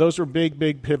 those were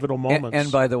big pivotal moments.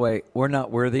 And by the way, we're not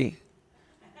worthy.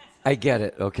 I get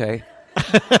it, okay?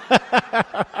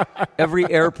 Every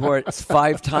airport, it's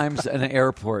 5 times an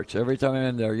airport. Every time I'm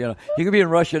in there, you can be in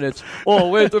Russia and it's, oh,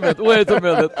 wait a minute,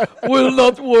 we're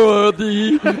not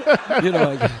worthy.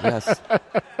 Yes.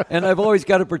 And I've always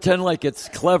got to pretend like it's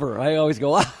clever. I always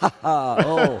go,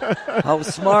 oh, how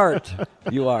smart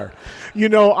you are.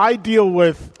 I deal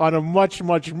with, on a much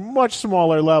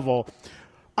smaller level,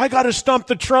 I got to stump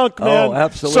the trunk, man. Oh,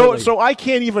 absolutely. So I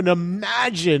can't even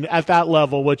imagine at that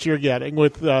level what you're getting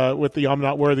with the I'm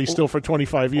Not Worthy still for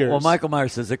 25 years. Well, Michael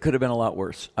Myers says it could have been a lot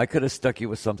worse. I could have stuck you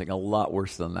with something a lot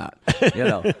worse than that.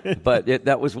 But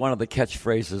that was one of the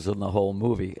catchphrases in the whole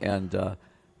movie. And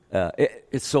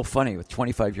it's so funny. With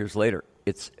 25 years later,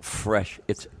 it's fresh.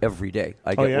 It's every day.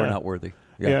 We're not worthy.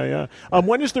 Yeah.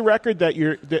 When is the record that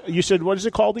you said, what is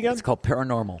it called again? It's called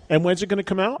Paranormal. And when's it going to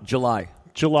come out? July.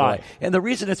 And the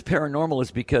reason it's paranormal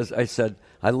is because I said,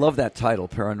 I love that title,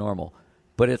 Paranormal,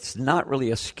 but it's not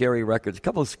really a scary record. There's a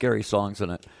couple of scary songs in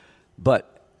it,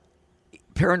 but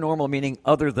paranormal meaning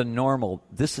other than normal.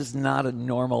 This is not a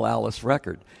normal Alice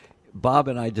record. Bob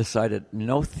and I decided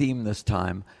no theme this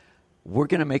time. We're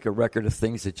going to make a record of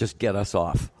things that just get us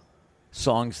off,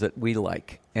 songs that we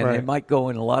like. And they might go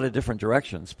in a lot of different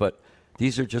directions, but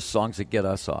these are just songs that get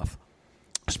us off.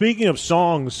 Speaking of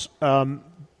songs,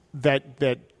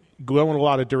 that go in a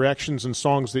lot of directions and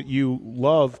songs that you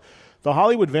love, the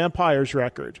Hollywood Vampires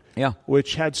record,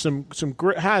 which had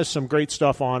has some great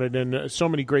stuff on it and so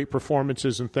many great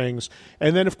performances and things,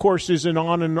 and then of course is an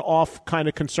on and off kind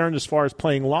of concern as far as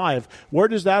playing live. Where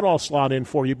does that all slot in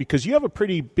for you? Because you have a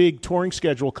pretty big touring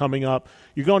schedule coming up.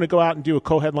 You're going to go out and do a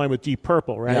co-headline with Deep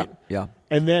Purple, right? Yeah.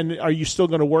 And then are you still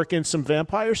going to work in some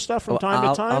vampire stuff from time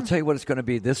to time? I'll tell you what it's going to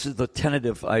be. This is the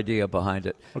tentative idea behind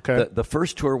it. Okay. The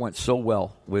first tour went so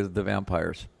well with the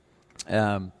Vampires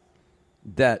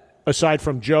that aside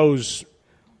from Joe's,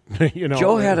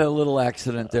 Joe had a little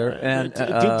accident there, and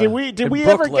did we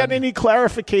ever get any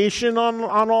clarification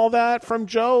on all that from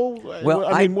Joe? Well,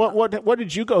 I mean, what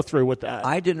did you go through with that?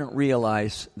 I didn't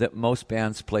realize that most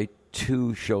bands play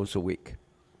 2 shows a week.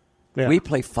 Yeah. We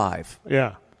play 5.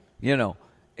 Yeah.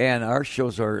 And our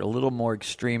shows are a little more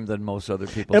extreme than most other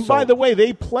people. And by the way,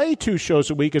 they play 2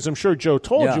 shows a week, as I'm sure Joe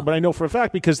told you, but I know for a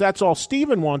fact because that's all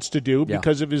Steven wants to do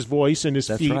because of his voice and his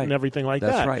feet and everything like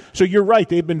that. That's right. So you're right.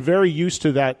 They've been very used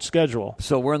to that schedule.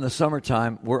 So we're in the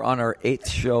summertime. We're on our 8th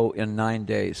show in 9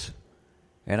 days.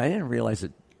 And I didn't realize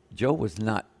that Joe was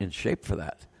not in shape for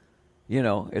that.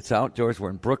 It's outdoors.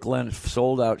 We're in Brooklyn,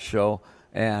 sold-out show,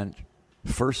 and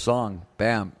first song,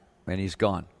 bam, and he's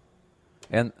gone.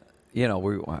 And I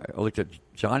looked at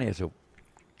Johnny. I said,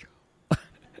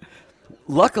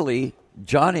 luckily,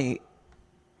 Johnny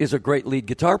is a great lead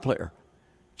guitar player.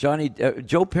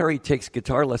 Joe Perry takes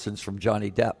guitar lessons from Johnny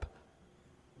Depp.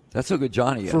 That's how good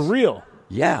Johnny is. For real?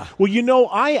 Yeah. Well,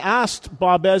 I asked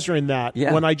Bob Ezrin that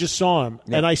when I just saw him,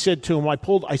 and I said to him,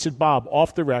 I said, Bob,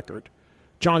 off the record,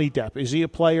 Johnny Depp, is he a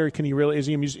player? Is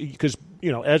he a musician? Because,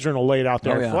 Ezrin will lay it out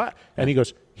there flat. And he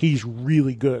goes, he's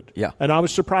really good. Yeah. And I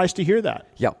was surprised to hear that.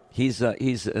 Yeah. He's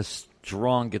a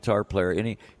strong guitar player. And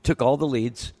he took all the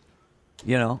leads,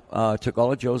 took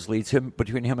all of Joe's leads,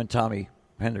 between him and Tommy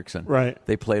Hendrickson. Right.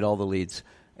 They played all the leads.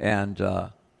 And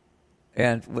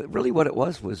really what it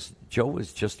was Joe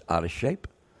was just out of shape.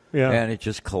 Yeah. And it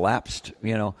just collapsed.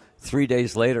 3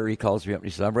 days later, he calls me up and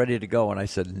he said, I'm ready to go. And I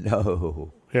said,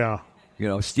 no. Yeah.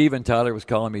 Steven Tyler was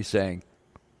calling me saying,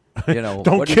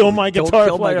 don't kill my guitar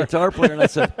player. My guitar player. And I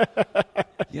said,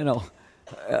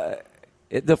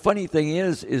 the funny thing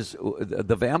is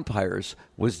the Vampires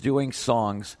was doing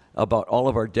songs about all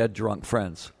of our dead drunk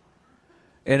friends.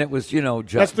 And it was,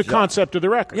 that's the concept of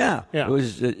the record. Yeah. Yeah. It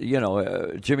was,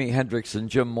 Jimi Hendrix and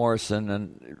Jim Morrison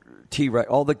and T-Rex,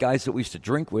 all the guys that we used to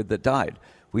drink with that died.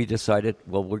 We decided,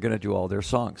 well, we're going to do all their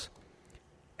songs.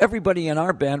 Everybody in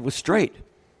our band was straight.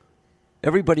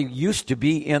 Everybody used to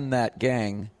be in that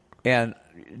gang and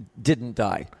didn't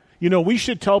die. We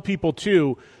should tell people,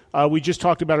 too, we just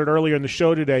talked about it earlier in the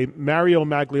show today. Mario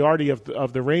Magliardi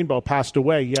of the Rainbow passed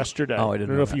away yesterday. Oh, I don't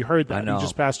know if you heard that. I know. He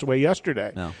just passed away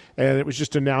yesterday. No. And it was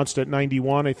just announced at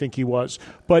 91, I think he was.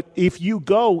 But if you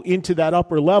go into that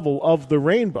upper level of the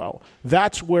Rainbow,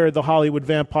 that's where the Hollywood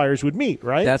Vampires would meet,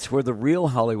 right? That's where the real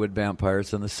Hollywood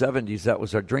Vampires in the 70s, that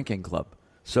was our drinking club.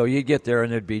 So you'd get there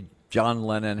and there'd be John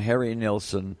Lennon, Harry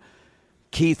Nilsson,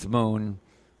 Keith Moon,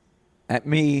 at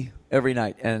me every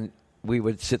night. And we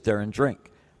would sit there and drink.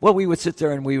 Well, we would sit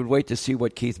there and we would wait to see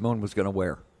what Keith Moon was going to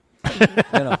wear.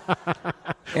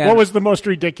 What was the most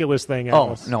ridiculous thing?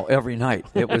 Alice? Oh, no, every night.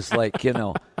 It was like,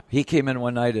 he came in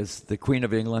one night as the Queen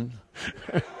of England,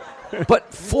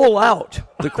 but full out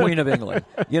the Queen of England,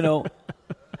 The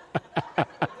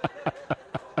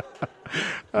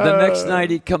next night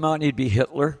he'd come out and he'd be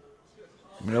Hitler,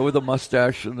 with a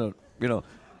mustache and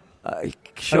I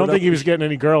don't think he was getting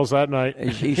any girls that night.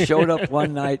 He showed up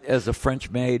one night as a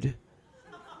French maid.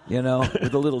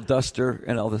 With a little duster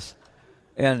and all this.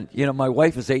 And, my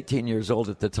wife is 18 years old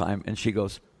at the time, and she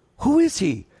goes, who is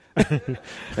he? And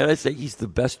I say, he's the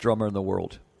best drummer in the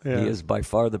world. Yeah. He is by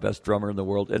far the best drummer in the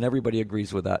world, and everybody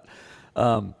agrees with that.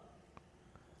 And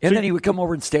then he would come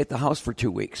over and stay at the house for 2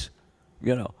 weeks,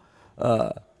 and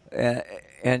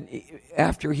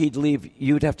after he'd leave,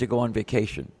 you'd have to go on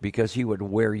vacation because he would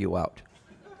wear you out.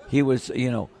 He was,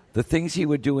 the things he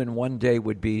would do in one day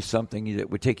would be something that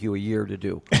would take you a year to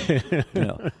do.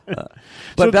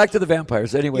 But back to the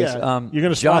Vampires. Anyways, you're going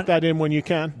to slot that in when you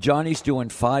can? Johnny's doing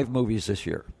 5 movies this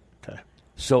year. Okay.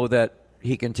 So that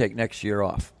he can take next year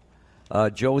off.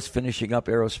 Joe's finishing up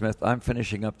Aerosmith. I'm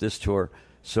finishing up this tour.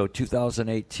 So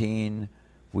 2018,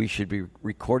 we should be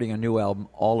recording a new album,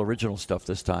 all original stuff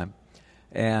this time.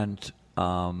 And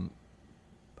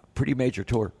pretty major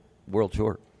tour, world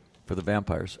tour for the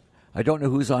Vampires. I don't know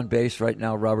who's on bass right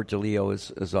now. Robert DeLeo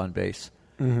is on bass.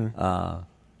 Mm-hmm.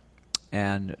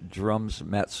 And drums,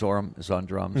 Matt Sorum is on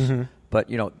drums. Mm-hmm. But,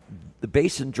 the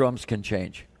bass and drums can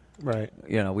change. Right.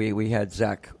 We had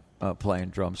Zach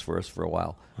playing drums for us for a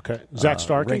while. Okay. Zach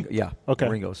Starkey? Okay.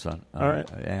 Ringo's son. All right.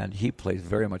 And he plays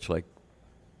very much like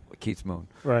Keith Moon.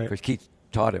 Right. Because Keith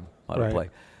taught him how to play.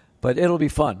 But it'll be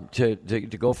fun to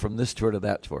go from this tour to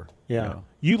that tour. Yeah.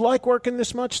 You like working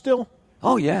this much still?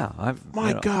 Oh yeah,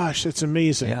 My gosh, it's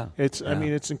amazing. Yeah, I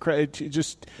mean, it's incredible.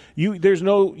 Just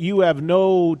you have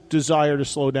no desire to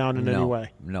slow down in any way.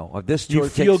 No, this tour you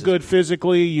feel good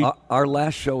physically. Our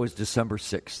last show is December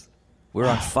 6th. We're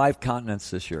on 5 continents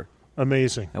this year.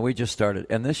 Amazing. And we just started.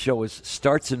 And this show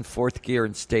starts in 4th gear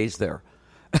and stays there.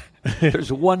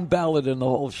 There's one ballad in the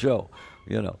whole show.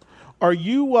 Are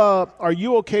you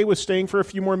okay with staying for a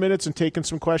few more minutes and taking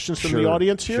some questions from the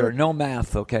audience here? Sure, no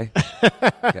math, okay?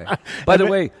 Okay. By the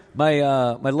way, my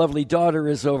lovely daughter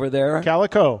is over there.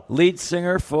 Calico. Lead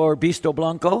singer for Bisto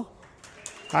Blanco.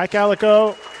 Hi,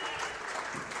 Calico.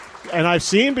 And I've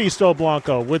seen Bisto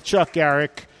Blanco with Chuck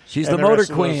Garrick. She's the motor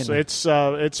queen.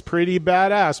 It's pretty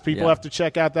badass. People have to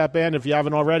check out that band if you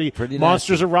haven't already. Pretty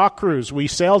Monsters nasty. of Rock Cruise. We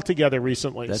sailed together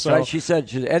recently. That's right. She said,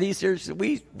 Eddie's here.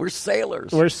 We're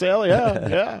sailors. We're sailors,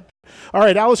 yeah. All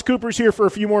right, Alice Cooper's here for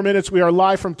a few more minutes. We are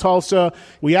live from Tulsa.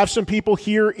 We have some people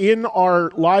here in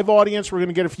our live audience we're going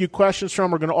to get a few questions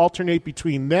from. We're going to alternate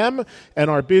between them and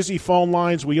our busy phone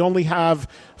lines. We only have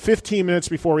 15 minutes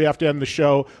before we have to end the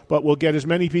show, but we'll get as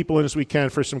many people in as we can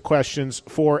for some questions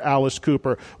for Alice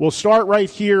Cooper. We'll start right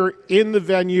here in the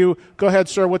venue. Go ahead,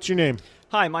 sir. What's your name?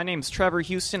 Hi, my name's Trevor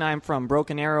Houston. I'm from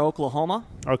Broken Arrow, Oklahoma.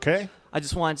 Okay. I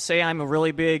just wanted to say I'm a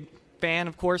really big fan,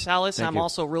 of course, Alice. Thank I'm you.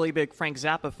 also a really big Frank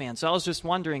Zappa fan. So I was just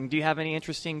wondering, do you have any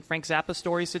interesting Frank Zappa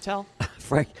stories to tell?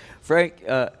 Frank,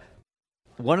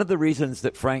 one of the reasons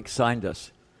that Frank signed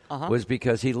us was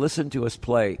because he listened to us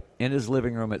play in his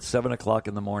living room at 7 o'clock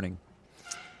in the morning.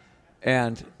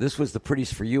 And this was the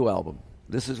Pretties for You album.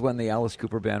 This is when the Alice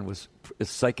Cooper Band was as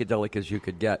psychedelic as you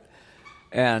could get.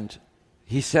 And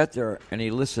he sat there and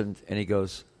he listened and he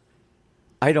goes,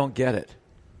 I don't get it.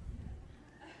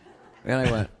 And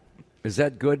I went, is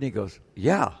that good? And he goes,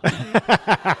 yeah.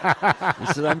 He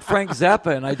said, I'm Frank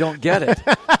Zappa, and I don't get it.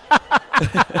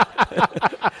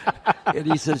 And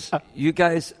he says, you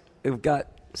guys have got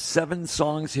 7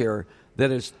 songs here that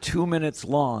is 2 minutes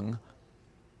long,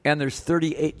 and there's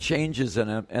 38 changes in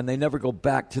them, and they never go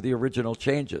back to the original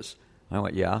changes. I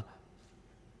went, yeah.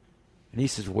 And he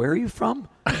says, where are you from?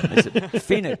 I said,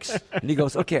 Phoenix. And he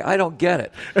goes, okay, I don't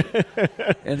get it.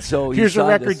 And so here's a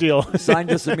record deal.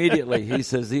 Signed us immediately. He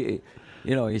says, you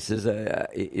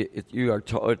are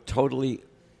totally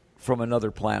from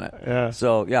another planet. Yeah.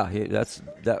 So that's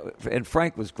that. And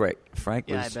Frank was great. Frank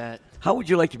was. Yeah, I bet. How would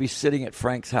you like to be sitting at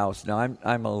Frank's house? Now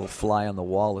I'm a little fly on the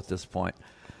wall at this point,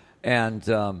 and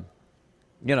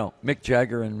Mick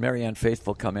Jagger and Marianne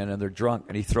Faithfull come in and they're drunk,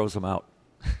 and he throws them out,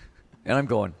 and I'm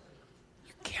going,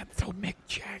 you can't throw Mick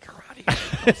Jagger out of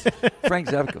here. Frank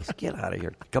Zappa goes, get out of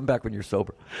here. Come back when you're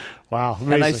sober. Wow,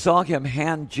 amazing. And I saw him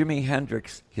hand Jimi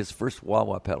Hendrix his first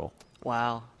wah-wah pedal.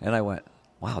 Wow. And I went,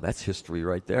 wow, that's history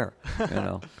right there.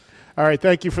 All right,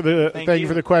 thank you for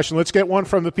the question. Let's get one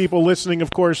from the people listening, of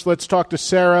course. Let's talk to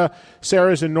Sarah.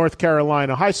 Sarah's in North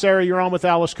Carolina. Hi, Sarah. You're on with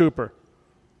Alice Cooper.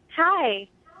 Hi.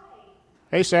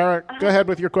 Hey, Sarah. Go ahead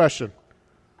with your question.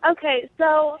 Okay,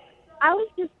 so I was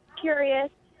just curious.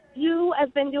 You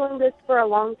have been doing this for a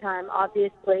long time,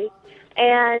 obviously,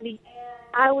 and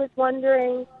I was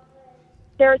wondering,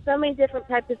 there are so many different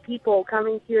types of people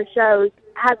coming to your shows.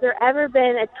 Has there ever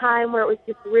been a time where it was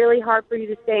just really hard for you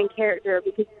to stay in character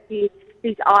because you see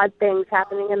these odd things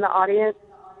happening in the audience?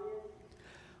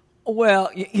 Well,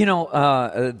 I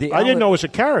didn't know it was a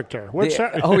character. What's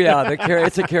that? Oh, yeah,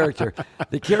 it's a character.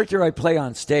 The character I play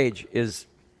on stage is,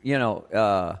 he's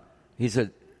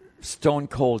a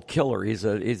stone-cold killer. He's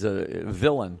a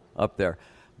villain up there.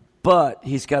 But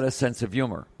he's got a sense of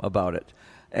humor about it.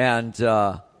 And,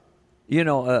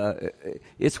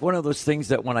 it's one of those things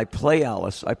that when I play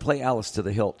Alice to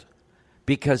the hilt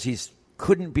because he's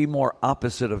couldn't be more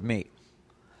opposite of me.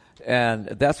 And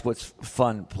that's what's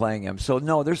fun playing him. So,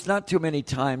 no, there's not too many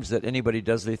times that anybody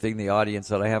does anything in the audience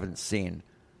that I haven't seen.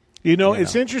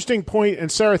 It's an interesting point.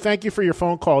 And, Sarah, thank you for your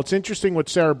phone call. It's interesting what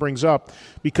Sarah brings up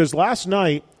because last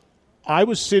night I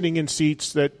was sitting in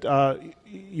seats that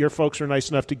your folks were nice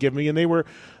enough to give me, and they were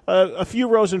a few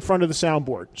rows in front of the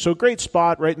soundboard. So great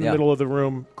spot right in the middle of the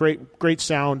room, great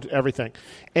sound, everything.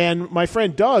 And my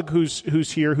friend Doug,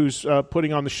 who's here, who's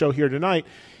putting on the show here tonight,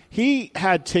 he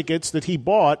had tickets that he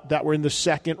bought that were in the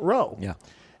second row. Yeah.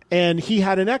 And he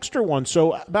had an extra one.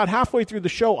 So about halfway through the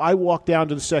show, I walked down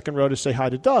to the second row to say hi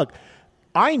to Doug.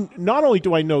 Not only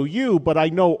do I know you, but I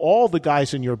know all the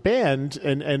guys in your band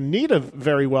and Nita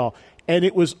very well. And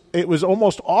it was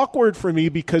almost awkward for me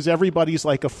because everybody's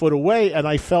like a foot away, and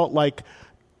I felt like,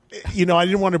 I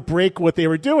didn't want to break what they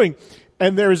were doing.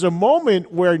 And there's a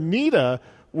moment where Nita,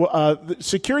 the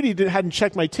security hadn't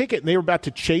checked my ticket, and they were about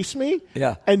to chase me.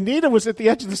 Yeah. And Nita was at the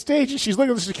edge of the stage, and she's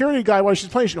looking at the security guy while she's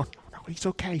playing. She's going, no, he's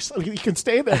okay. He can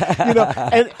stay there.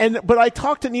 But I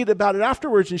talked to Nita about it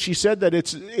afterwards, and she said that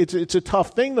it's a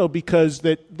tough thing though because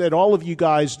that all of you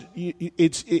guys,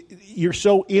 you're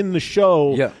so in the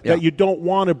show that you don't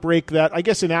want to break that. I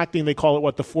guess in acting they call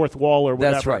it the fourth wall or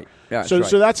whatever. That's right. Yeah,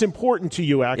 so that's important to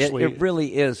you actually. It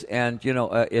really is, and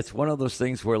it's one of those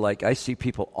things where like I see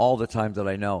people all the time that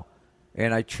I know,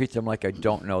 and I treat them like I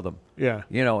don't know them. Yeah.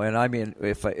 And I mean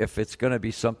if it's going to be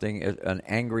something, an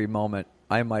angry moment,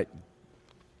 I might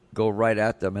go right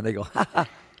at them, and they go, ha ha.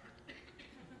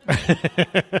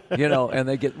 And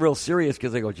they get real serious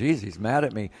because they go, geez, he's mad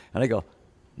at me. And I go,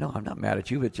 no, I'm not mad at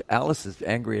you, but Alice is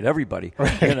angry at everybody.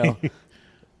 Right.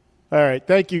 All right.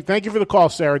 Thank you. Thank you for the call,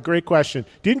 Sarah. Great question.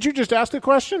 Didn't you just ask the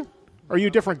question? Or are you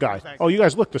a different guy? Oh, you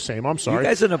guys look the same. I'm sorry. You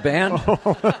guys in a band?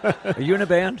 Are you in a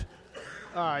band?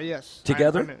 Yes.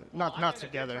 Together? Not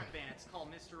together. It's called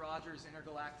Mr. Rogers'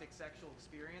 Intergalactic Sexual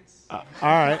Experience. All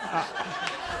right.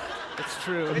 It's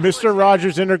true. Mr.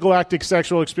 Rogers' Intergalactic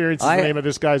Sexual Experience is the name of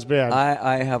this guy's band.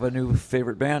 I have a new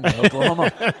favorite band in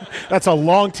Oklahoma. That's a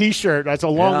long T-shirt. That's a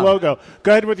long logo.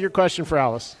 Go ahead with your question for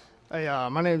Alice. Hey,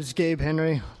 my name is Gabe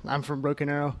Henry. I'm from Broken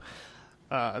Arrow.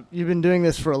 You've been doing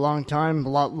this for a long time, a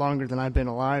lot longer than I've been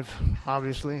alive,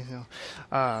 obviously.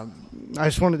 I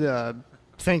just wanted to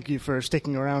thank you for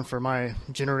sticking around for my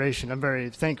generation. I'm very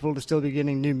thankful to still be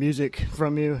getting new music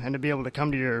from you and to be able to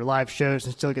come to your live shows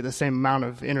and still get the same amount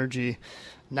of energy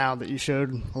now that you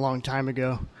showed a long time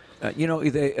ago.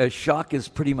 Shock is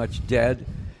pretty much dead,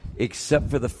 except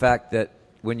for the fact that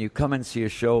when you come and see a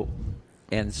show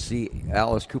and see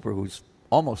Alice Cooper, who's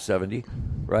almost 70,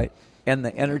 right? And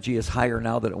the energy is higher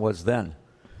now than it was then.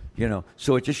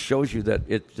 So it just shows you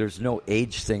that there's no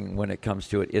age thing when it comes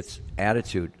to it. It's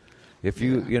attitude. If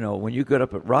when you get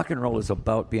up at rock and roll is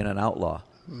about being an outlaw.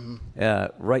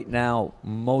 Right now,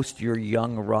 most of your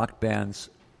young rock bands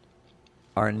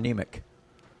are anemic.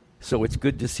 So it's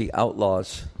good to see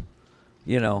outlaws,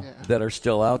 that are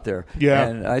still out there. Yeah.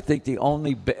 And I think the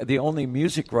only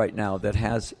music right now that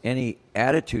has any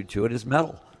attitude to it is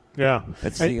metal. Yeah.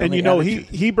 And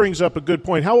he brings up a good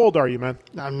point. How old are you, man?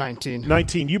 I'm 19.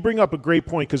 19. You bring up a great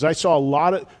point because I saw a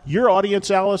lot of your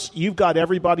audience, Alice. You've got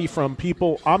everybody from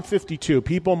people, I'm 52,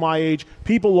 people my age,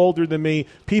 people older than me,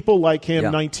 people like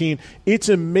him, 19. It's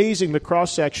amazing, the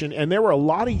cross-section. And there were a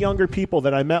lot of younger people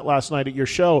that I met last night at your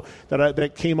show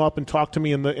that came up and talked to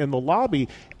me in the lobby.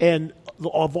 And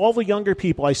of all the younger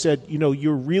people, I said,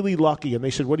 you're really lucky. And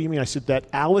they said, what do you mean? I said, that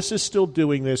Alice is still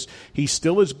doing this. He's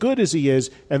still as good as he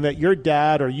is, and that your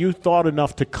dad or you thought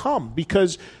enough to come.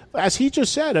 Because, as he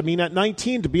just said, I mean, at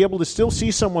 19, to be able to still see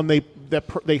someone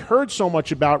they heard so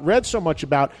much about, read so much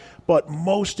about, but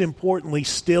most importantly,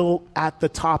 still at the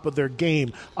top of their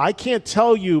game. I can't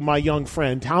tell you, my young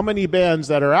friend, how many bands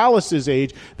that are Alice's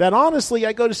age that honestly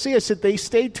I go to see, I said they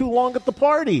stayed too long at the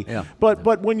party. Yeah.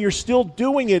 But when you're still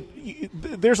doing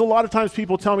it, there's a lot of times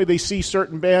people tell me they see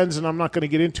certain bands, and I'm not going to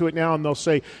get into it now, and they'll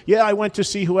say, yeah, I went to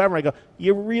see whoever. I go,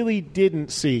 you really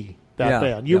didn't see that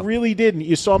band. You really didn't.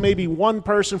 You saw maybe one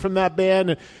person from that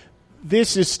band.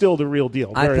 This is still the real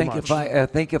deal. I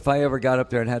think if I ever got up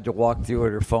there and had to walk through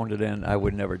it or phoned it in, I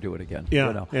would never do it again.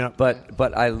 Yeah.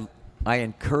 But I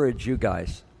encourage you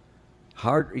guys.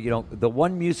 The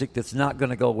one music that's not going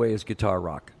to go away is guitar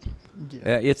rock.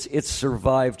 Yeah. It's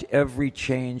survived every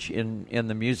change in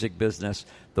the music business.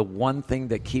 The one thing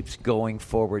that keeps going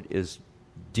forward is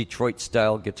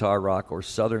Detroit-style guitar rock or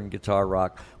Southern guitar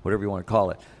rock, whatever you want to call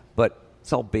it. But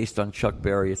it's all based on Chuck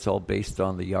Berry. It's all based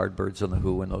on the Yardbirds and the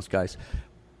Who and those guys.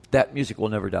 That music will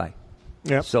never die.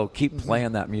 Yep. So keep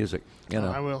playing that music.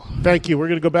 I will. Thank you. We're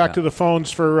going to go back to the phones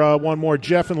for one more.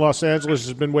 Jeff in Los Angeles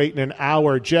has been waiting an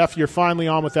hour. Jeff, you're finally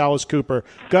on with Alice Cooper.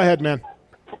 Go ahead, man.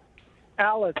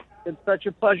 Alice, it's such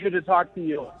a pleasure to talk to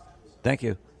you. Thank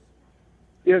you.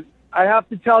 I have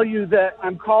to tell you that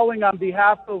I'm calling on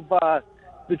behalf of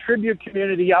the tribute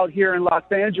community out here in Los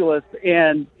Angeles,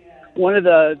 and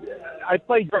I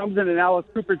play drums in an Alice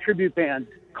Cooper tribute band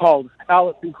called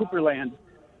Alice in Cooperland.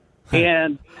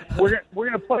 And we're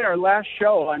going to play our last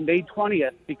show on May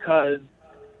 20th because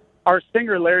our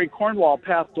singer, Larry Cornwall,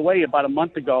 passed away about a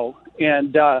month ago.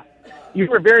 And you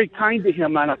were very kind to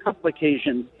him on a couple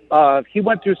occasions. He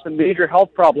went through some major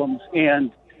health problems,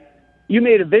 and you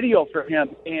made a video for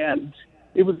him. And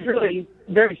it was really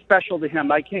very special to him.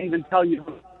 I can't even tell you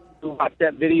about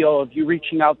that video of you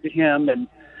reaching out to him. And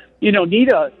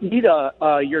Nita,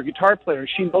 your guitar player,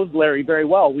 she knows Larry very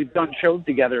well. We've done shows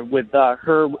together with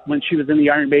her when she was in the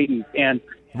Iron Maiden. And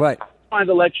right. I wanted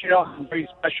to let you know how very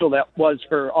special that was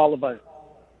for all of us.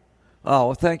 Oh,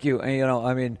 well, thank you.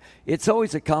 And, it's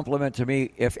always a compliment to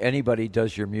me if anybody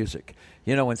does your music.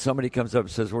 When somebody comes up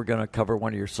and says, we're going to cover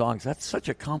one of your songs, that's such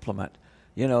a compliment.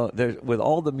 With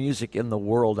all the music in the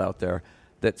world out there,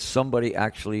 that somebody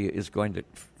actually is going to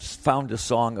found a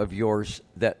song of yours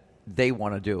that they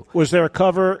want to do. Was there a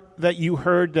cover that you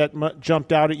heard that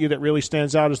jumped out at you that really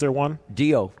stands out? Is there one?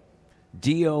 Dio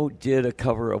did a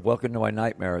cover of Welcome to My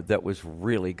Nightmare that was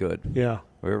really good. Yeah.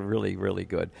 Really, really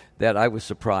good. That I was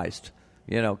surprised,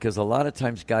 because a lot of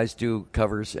times guys do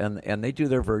covers and they do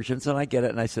their versions, and I get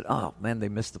it, and I said, oh, man, they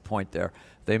missed the point there.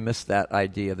 They missed that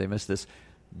idea. They missed this.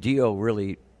 Dio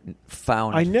really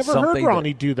found I never heard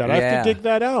Ronnie do that. I have to dig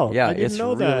that out. Yeah, I didn't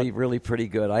know really, that. really pretty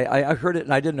good. I heard it,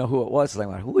 and I didn't know who it was, and I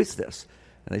went, who is this?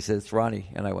 And they said, it's Ronnie.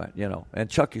 And I went, and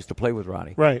Chuck used to play with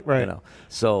Ronnie. Right.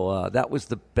 So that was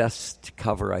the best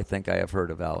cover I think I have heard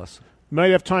of Alice.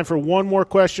 Might have time for one more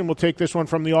question. We'll take this one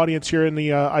from the audience here in the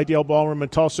IDL Ballroom in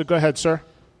Tulsa. Go ahead, sir.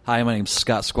 Hi, my name's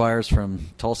Scott Squires from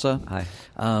Tulsa. Hi.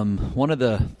 One of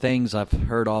the things I've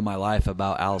heard all my life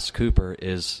about Alice Cooper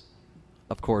is,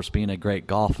 of course, being a great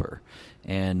golfer.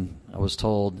 And I was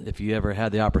told if you ever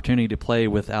had the opportunity to play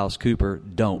with Alice Cooper,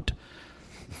 don't.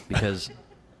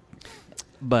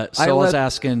 But I was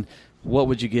asking, what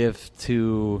would you give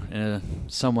to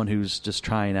someone who's just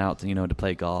trying out, to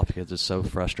play golf because it's so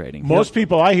frustrating? Most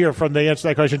people I hear from, they answer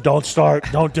that question, don't start,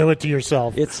 don't do it to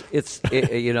yourself.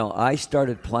 I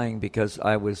started playing because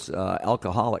I was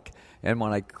alcoholic. And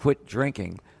when I quit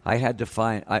drinking, I had to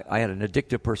find, I had an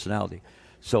addictive personality.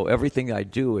 So everything I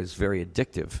do is very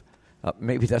addictive.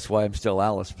 Maybe that's why I'm still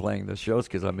Alice playing the shows,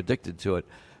 because I'm addicted to it.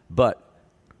 But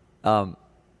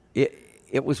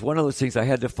it was one of those things. I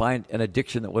had to find an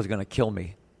addiction that was going to kill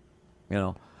me.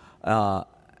 I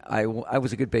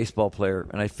was a good baseball player,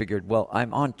 and I figured, well,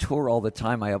 I'm on tour all the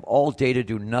time. I have all day to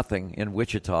do nothing in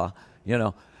Wichita.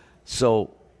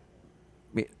 So,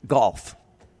 golf,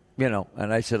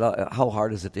 and I said, how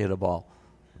hard is it to hit a ball?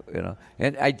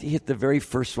 And I hit the very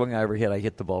first swing I ever hit. I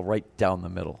hit the ball right down the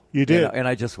middle. You did. And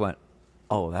I just went,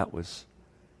 oh, that was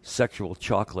sexual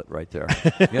chocolate right there.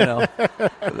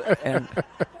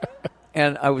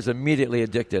 And I was immediately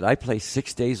addicted. I play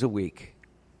 6 days a week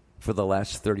for the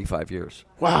last 35 years.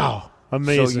 Wow.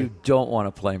 Amazing. So you don't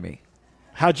want to play me.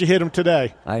 How'd you hit him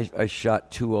today? I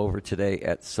shot 2 over today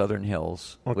at Southern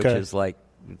Hills, which is like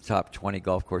the top 20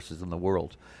 golf courses in the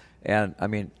world. And,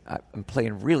 I'm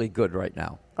playing really good right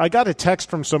now. I got a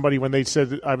text from somebody when they said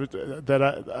that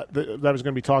I was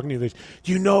going to be talking to you. They said,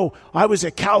 do you know, I was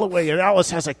at Callaway, and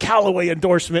Alice has a Callaway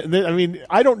endorsement. And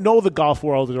I don't know the golf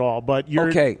world at all, but you're...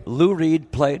 Okay, Lou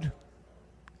Reed played.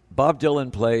 Bob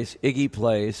Dylan plays. Iggy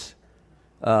plays.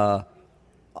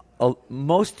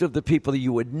 Most of the people that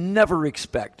you would never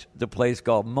expect to play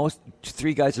golf, most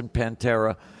 3 guys in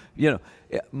Pantera,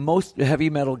 most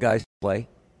heavy metal guys play.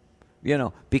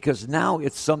 Because now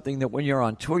it's something that when you're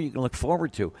on tour, you can look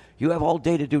forward to. You have all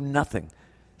day to do nothing.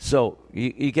 So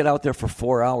you get out there for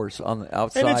 4 hours on the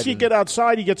outside. And you get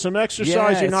outside, you get some exercise,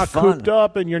 yeah, you're not fun. cooped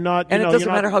up, and you're not... And it doesn't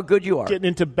matter how good you are. Getting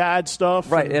into bad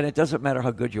stuff. Right, and it doesn't matter how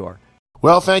good you are.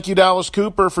 Well, thank you to Alice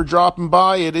Cooper for dropping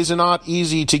by. It is not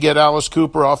easy to get Alice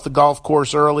Cooper off the golf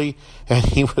course early, and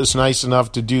he was nice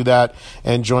enough to do that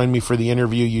and join me for the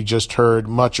interview you just heard.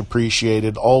 Much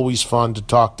appreciated. Always fun to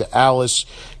talk to Alice,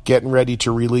 getting ready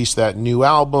to release that new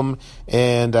album,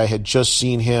 and I had just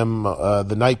seen him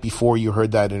the night before you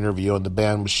heard that interview, and the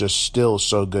band was just still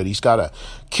so good. He's got a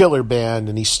killer band,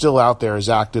 and he's still out there as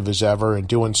active as ever and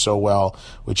doing so well,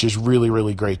 which is really,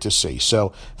 really great to see.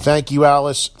 So thank you,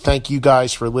 Alice. Thank you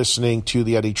guys for listening to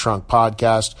the Eddie Trunk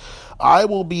Podcast. I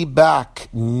will be back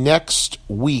next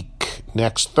week,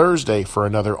 next Thursday, for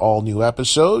another all-new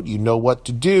episode. You know what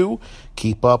to do.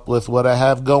 Keep up with what I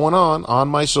have going on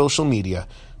my social media.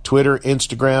 Twitter,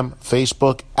 Instagram,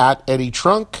 Facebook, at Eddie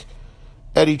Trunk.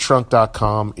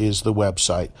 EddieTrunk.com is the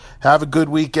website. Have a good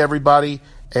week, everybody,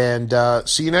 and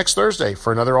see you next Thursday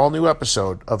for another all-new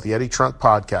episode of the Eddie Trunk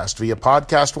Podcast via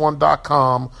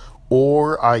PodcastOne.com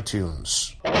or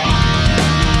iTunes.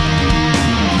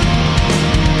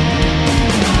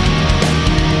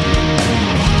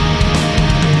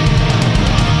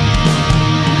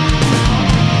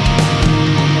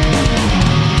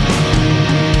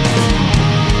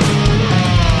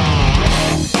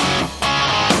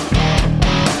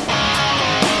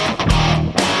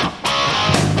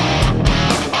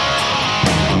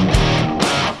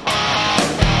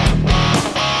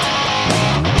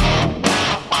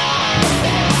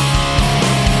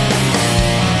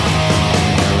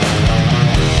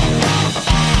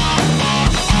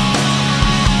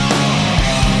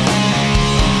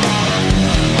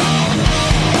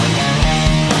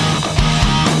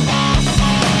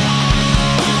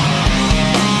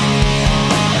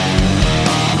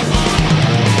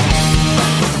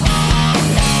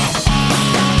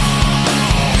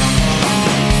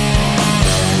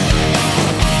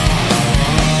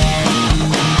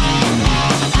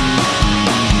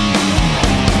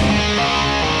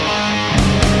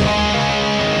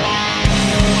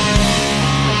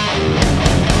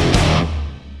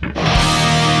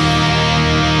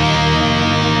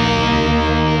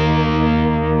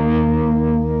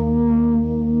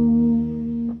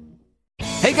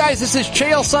 This is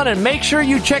Chael Sonnen, and make sure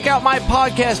you check out my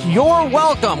podcast, You're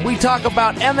Welcome. We talk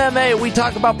about MMA, we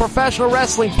talk about professional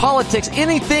wrestling, politics,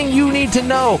 anything you need to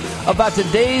know about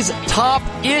today's top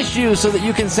issues so that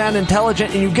you can sound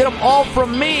intelligent, and you get them all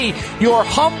from me, your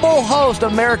humble host,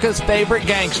 America's favorite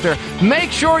gangster.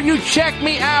 Make sure you check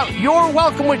me out. You're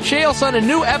Welcome with Chael Sonnen.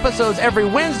 New episodes every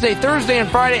Wednesday, Thursday, and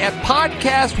Friday at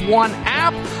Podcast One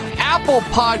app, Apple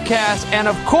Podcasts, and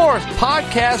of course,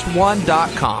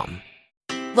 PodcastOne.com.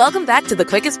 Welcome back to the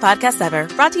quickest podcast ever,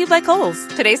 brought to you by Kohl's.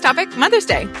 Today's topic, Mother's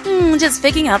Day. Just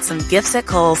picking out some gifts at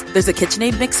Kohl's. There's a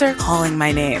KitchenAid mixer calling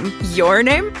my name. Your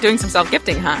name? Doing some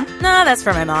self-gifting, huh? Nah, that's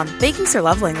for my mom. Baking's her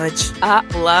love language.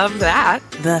 Love that.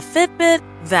 The Fitbit,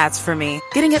 that's for me.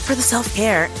 Getting it for the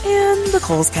self-care and the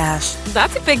Kohl's cash.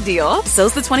 That's a big deal.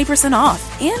 So's the 20%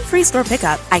 off and free store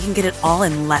pickup. I can get it all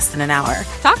in less than an hour.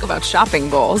 Talk about shopping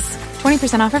goals.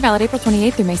 20% offer valid April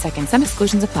 28th through May 2nd. Some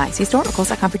exclusions apply. See store or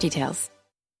Kohl's.com for details.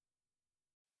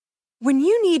 When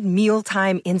you need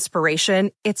mealtime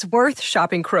inspiration, it's worth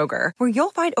shopping Kroger, where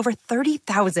you'll find over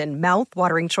 30,000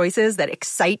 mouth-watering choices that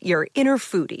excite your inner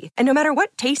foodie. And no matter what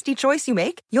tasty choice you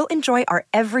make, you'll enjoy our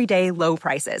everyday low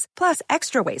prices, plus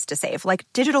extra ways to save, like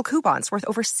digital coupons worth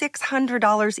over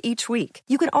 $600 each week.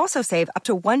 You can also save up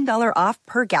to $1 off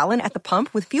per gallon at the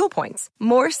pump with fuel points.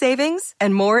 More savings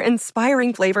and more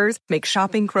inspiring flavors make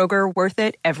shopping Kroger worth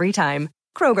it every time.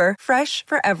 Kroger, fresh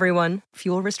for everyone.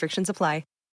 Fuel restrictions apply.